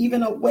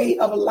 even a way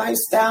of a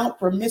lifestyle,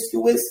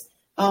 promiscuous,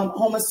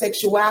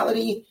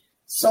 homosexuality,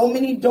 so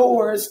many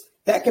doors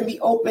that can be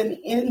opened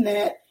in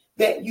that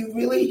you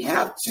really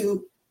have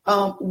to,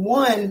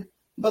 one,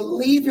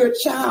 believe your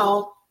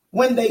child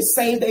when they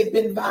say they've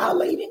been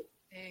violated.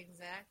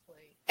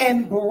 Exactly.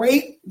 And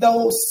break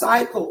those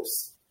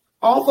cycles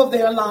off of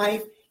their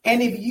life.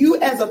 And if you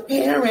as a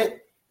parent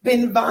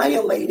been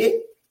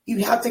violated,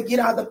 you have to get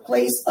out of the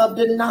place of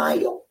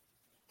denial.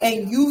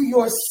 And you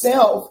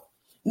yourself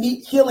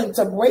need healing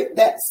to break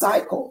that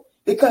cycle,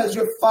 because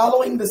you're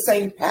following the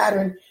same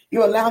pattern.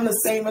 You're allowing the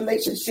same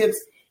relationships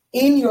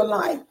in your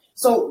life.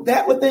 So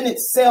that within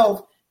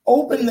itself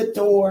open the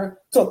door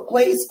to a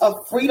place of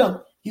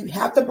freedom. You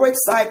have to break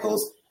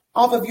cycles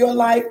off of your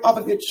life, off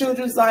of your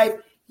children's life.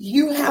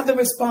 You have the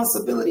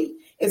responsibility.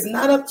 It's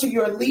not up to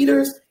your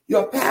leaders,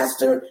 your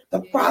pastor,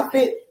 the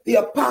prophet, the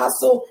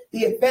apostle,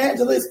 the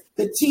evangelist,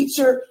 the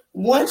teacher.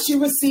 Once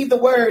you receive the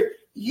word,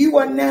 you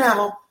are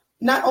now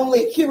not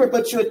only a hearer,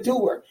 but you're a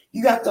doer.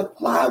 You have to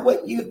apply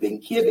what you've been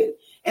given.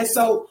 And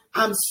so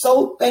I'm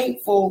so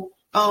thankful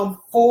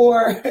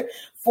for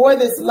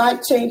this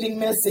life-changing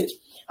message.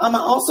 I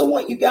also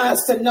want you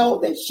guys to know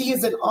that she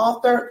is an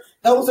author.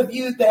 Those of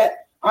you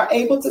that are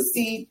able to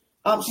see,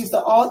 she's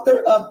the author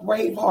of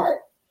Braveheart.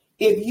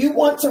 If you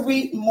want to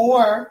read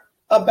more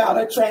about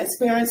her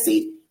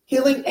transparency,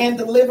 healing, and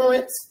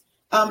deliverance,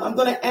 I'm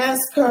going to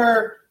ask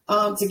her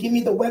to give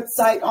me the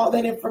website, all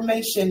that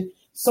information,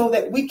 so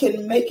that we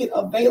can make it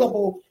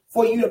available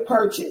for you to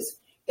purchase.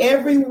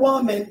 Every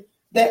woman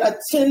that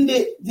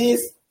attended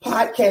this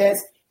podcast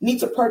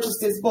needs to purchase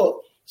this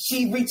book.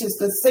 She reaches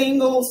the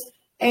singles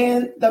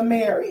and the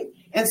married.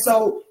 And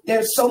so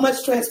there's so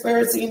much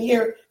transparency in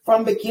here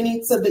from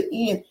beginning to the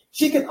end.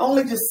 She can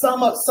only just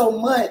sum up so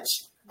much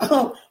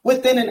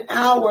within an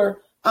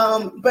hour.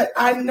 But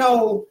I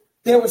know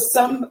there was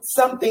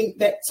something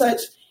that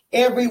touched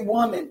every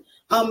woman.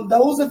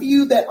 Those of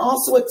you that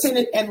also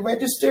attended and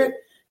registered,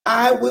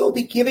 I will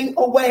be giving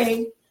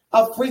away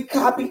a free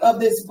copy of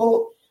this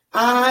book.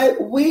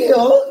 We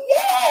will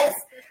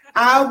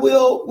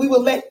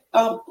let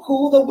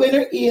who the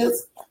winner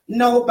is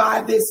know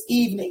by this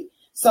evening.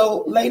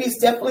 So ladies,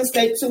 definitely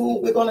stay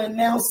tuned. We're going to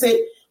announce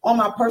it on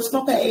my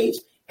personal page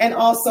and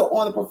also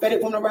on the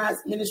Prophetic Women Rise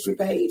Ministry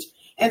page.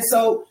 And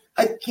so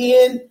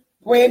again,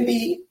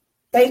 Brandy,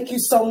 thank you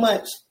so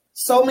much.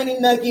 So many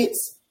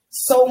nuggets,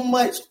 so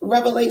much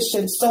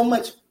revelation, so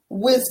much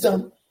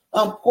wisdom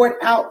poured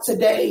out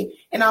today.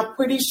 And I'm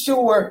pretty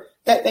sure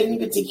that they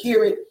needed to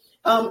hear it.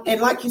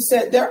 And like you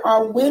said, there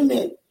are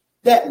women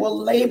that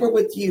will labor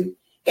with you.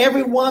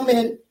 Every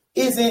woman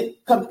isn't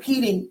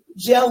competing,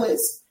 jealous,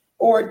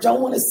 or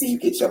don't want to see you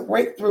get your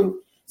breakthrough.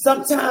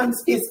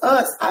 Sometimes it's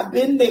us. I've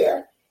been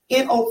there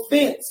in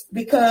offense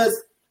because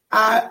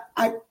I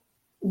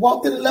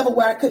walked at a level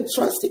where I couldn't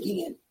trust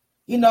again,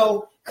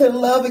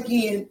 couldn't love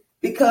again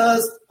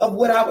because of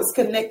what I was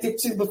connected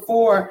to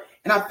before.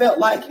 And I felt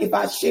like if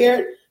I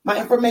shared my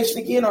information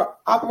again or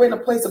operate in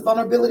a place of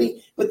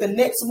vulnerability with the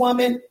next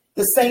woman,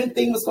 the same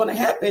thing was going to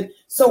happen.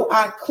 So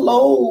I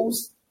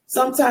closed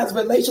sometimes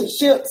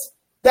relationships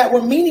that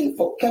were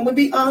meaningful. Can we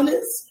be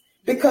honest?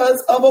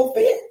 Because of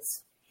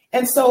offense.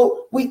 And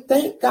so we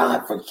thank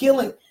God for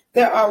healing.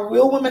 There are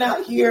real women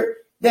out here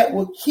that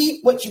will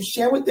keep what you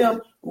share with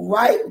them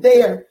right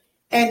there.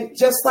 And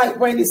just like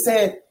Brandy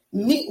said,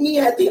 meet me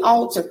at the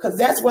altar, because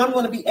that's where I'm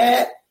going to be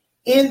at,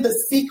 in the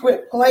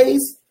secret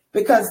place,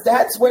 because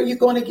that's where you're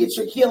going to get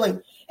your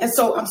healing. And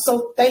so I'm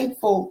so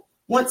thankful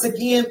Once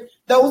again,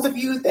 those of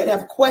you that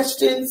have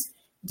questions,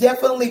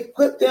 definitely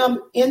put them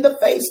in the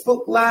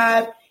Facebook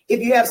Live.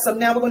 If you have some,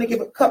 now we're going to give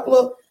a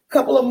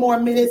couple of more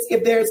minutes.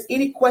 If there's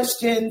any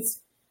questions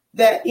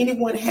that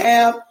anyone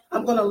have,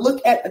 I'm going to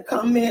look at the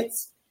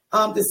comments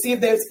to see if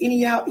there's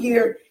any out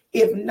here.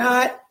 If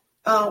not,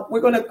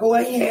 we're going to go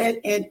ahead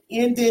and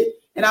end it.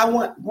 And I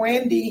want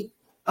Brandy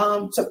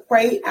to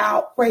pray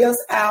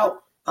us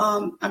out.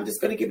 I'm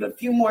just going to give it a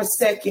few more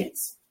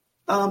seconds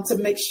to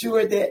make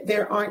sure that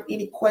there aren't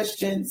any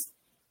questions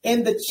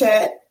in the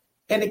chat.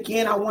 And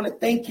again, I want to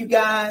thank you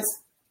guys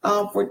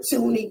for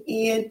tuning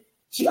in.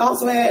 She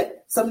also had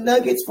some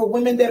nuggets for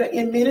women that are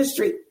in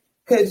ministry,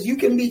 because you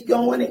can be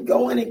going and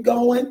going and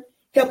going,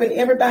 helping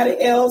everybody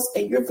else,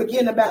 and you're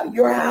forgetting about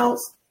your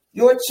house,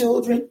 your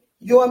children,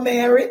 your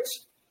marriage,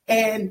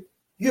 and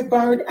you're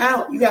burned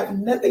out. You have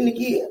nothing to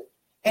give.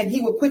 And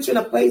he will put you in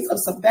a place of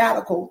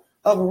sabbatical,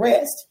 of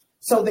rest,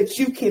 so that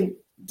you can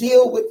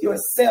deal with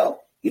yourself.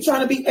 You're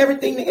trying to be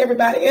everything to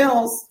everybody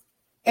else,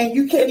 and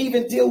you can't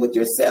even deal with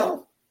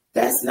yourself.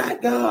 That's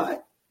not God.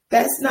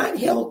 That's not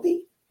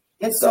healthy.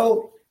 And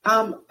so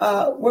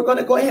we're going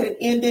to go ahead and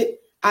end it.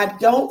 I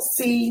don't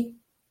see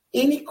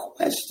any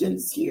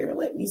questions here.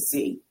 Let me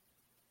see.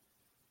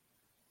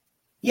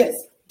 Yes,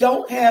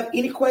 don't have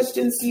any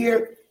questions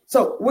here.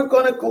 So we're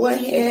going to go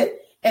ahead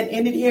and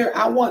end it here.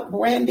 I want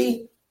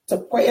Brandy to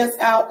pray us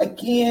out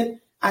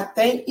again. I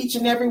thank each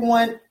and every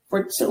one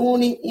for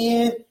tuning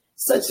in.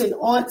 Such an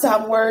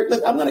on-time word.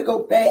 Look, I'm going to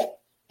go back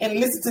and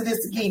listen to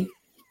this again.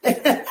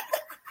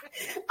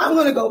 I'm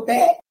going to go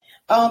back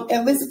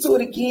and listen to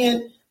it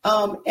again.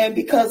 And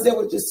because there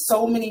were just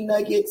so many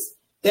nuggets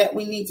that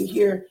we need to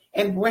hear.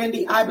 And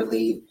Brandy, I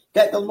believe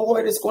that the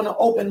Lord is going to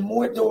open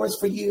more doors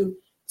for you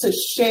to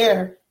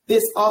share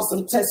this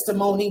awesome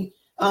testimony.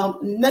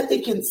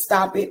 Nothing can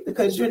stop it,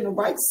 because you're in the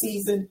right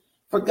season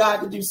for God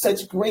to do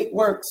such great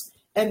works.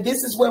 And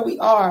this is where we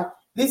are.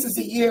 This is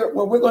a year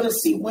where we're going to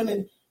see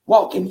women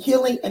walk in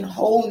healing and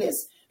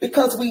wholeness,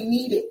 because we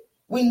need it.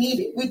 We need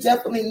it. We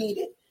definitely need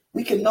it.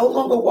 We can no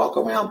longer walk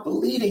around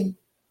bleeding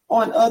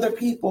on other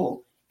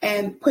people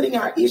and putting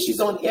our issues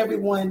on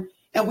everyone,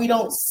 and we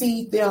don't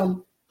see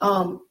them.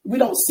 We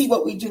don't see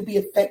what we do be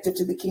effective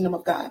to the kingdom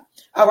of God.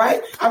 All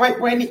right.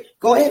 Brandy,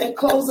 go ahead and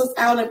close us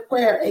out in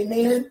prayer.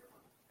 Amen.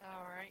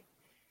 All right.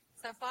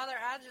 So, Father,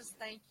 I just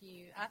thank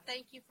you. I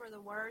thank you for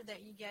the word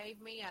that you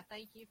gave me. I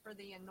thank you for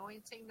the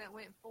anointing that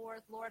went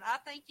forth. Lord, I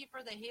thank you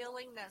for the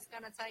healing that's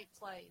going to take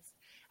place.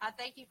 I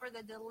thank you for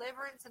the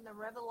deliverance and the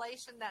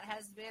revelation that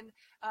has been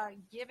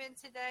given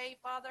today,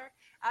 Father.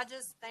 I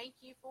just thank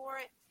you for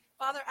it.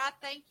 Father, I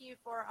thank you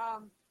for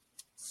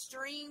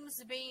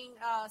streams being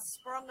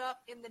sprung up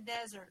in the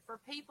desert, for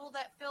people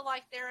that feel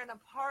like they're in a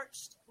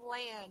parched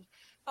land.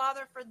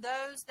 Father, for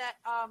those that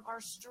are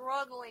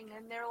struggling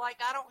and they're like,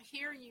 I don't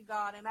hear you,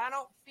 God, and I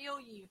don't feel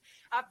you.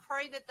 I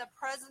pray that the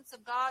presence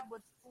of God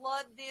would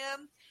flood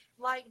them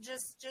like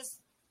just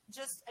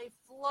a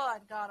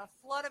flood, God, a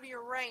flood of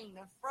your rain,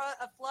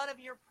 a flood of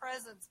your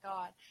presence,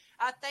 God.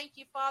 I thank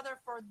you, Father,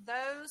 for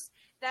those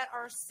that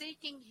are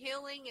seeking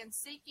healing and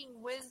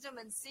seeking wisdom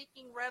and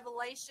seeking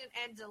revelation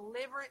and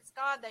deliverance,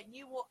 God, that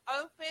you will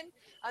open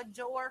a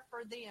door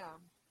for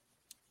them.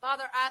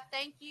 Father, I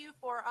thank you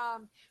for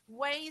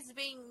ways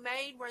being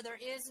made where there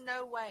is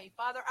no way.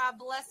 Father, I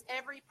bless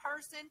every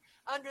person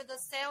under the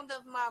sound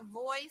of my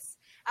voice.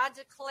 I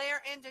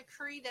declare and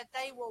decree that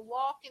they will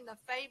walk in the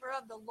favor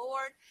of the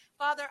Lord.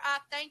 Father, I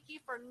thank you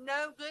for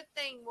no good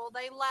thing will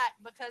they lack,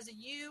 because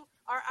you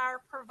are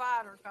our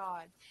provider,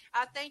 God.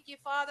 I thank you,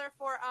 Father,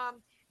 for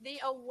the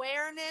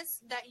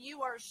awareness that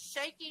you are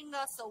shaking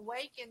us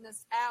awake in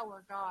this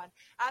hour, God.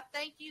 I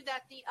thank you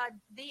that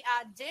the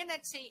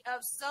identity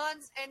of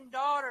sons and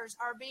daughters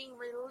are being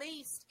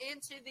released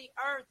into the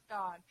earth,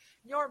 God.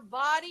 Your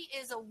body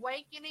is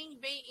awakening,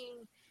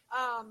 being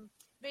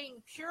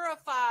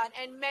purified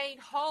and made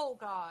whole,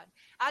 God.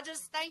 I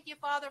just thank you,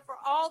 Father, for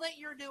all that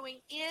you're doing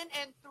in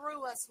and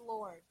through us,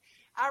 Lord.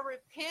 I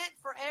repent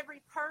for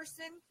every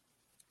person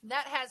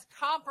that has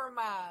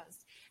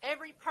compromised,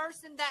 every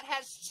person that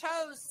has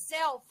chose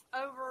self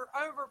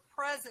over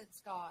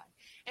presence, God.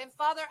 And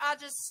Father, I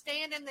just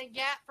stand in the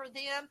gap for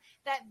them,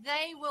 that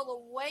they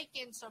will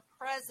awaken to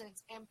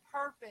presence and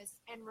purpose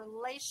and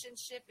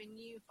relationship in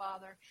you,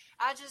 Father.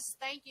 I just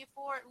thank you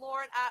for it,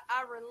 Lord.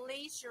 I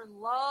release your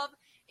love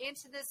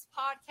into this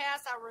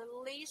podcast. I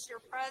release your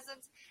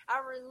presence.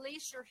 I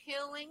release your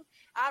healing.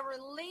 I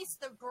release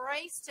the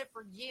grace to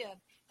forgive,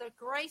 the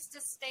grace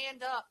to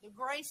stand up, the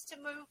grace to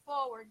move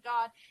forward,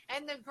 God,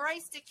 and the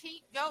grace to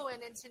keep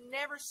going and to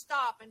never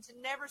stop and to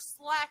never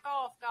slack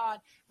off, God.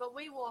 But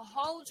we will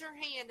hold your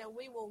hand and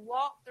we will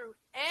walk through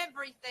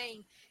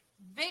everything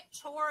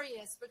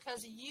victorious,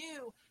 because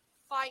you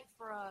fight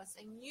for us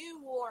and you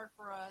war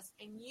for us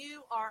and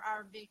you are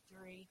our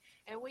victory.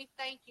 And we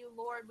thank you,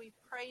 Lord. We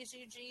praise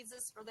you,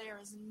 Jesus, for there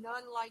is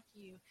none like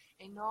you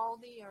in all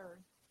the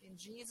earth. In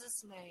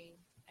Jesus' name,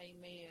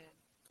 amen.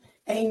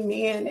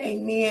 Amen.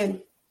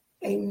 Amen.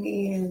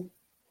 Amen.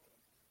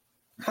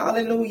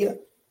 Hallelujah.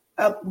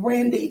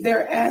 Brandy,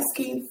 they're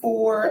asking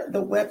for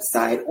the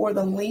website or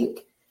the link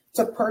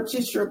to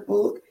purchase your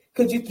book.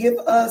 Could you give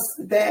us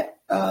that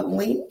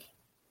link?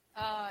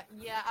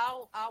 Yeah,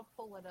 I'll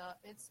pull it up.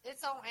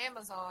 It's on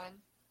Amazon.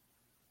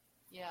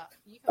 Yeah.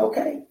 You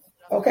can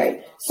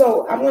Okay.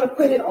 So I'm going to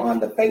put it on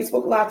the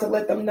Facebook Live to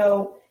let them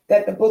know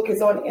that the book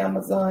is on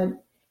Amazon.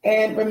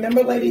 And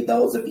remember, lady,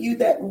 those of you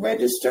that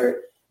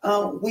registered,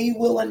 we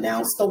will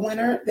announce the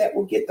winner that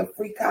will get the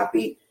free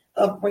copy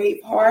of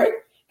Braveheart.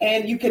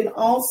 And you can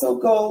also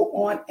go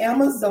on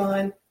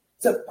Amazon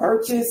to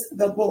purchase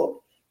the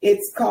book.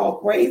 It's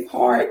called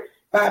Braveheart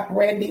by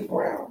Brandy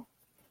Brown.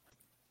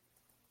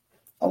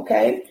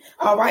 Okay.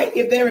 All right.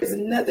 If there is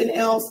nothing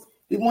else,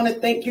 we want to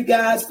thank you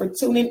guys for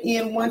tuning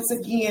in once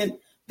again.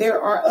 There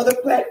are other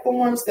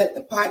platforms that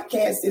the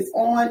podcast is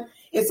on.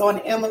 It's on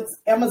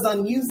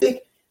Amazon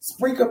Music,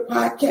 Spreaker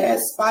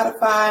Podcast,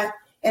 Spotify,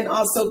 and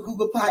also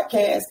Google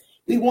Podcasts.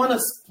 We want to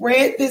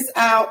spread this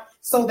out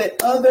so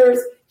that others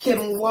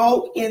can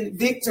walk in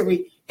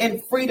victory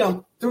and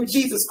freedom through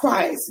Jesus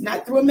Christ,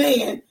 not through a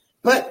man,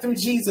 but through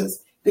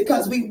Jesus,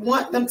 because we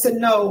want them to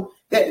know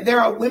that there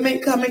are women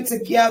coming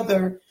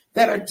together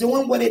that are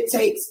doing what it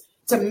takes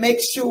to make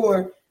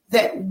sure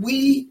that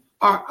we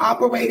are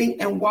operating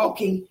and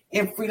walking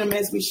in freedom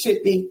as we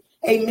should be.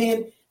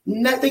 Amen.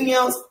 Nothing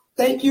else.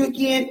 Thank you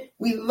again.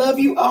 We love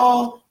you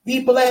all.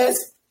 Be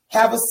blessed.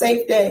 Have a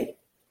safe day.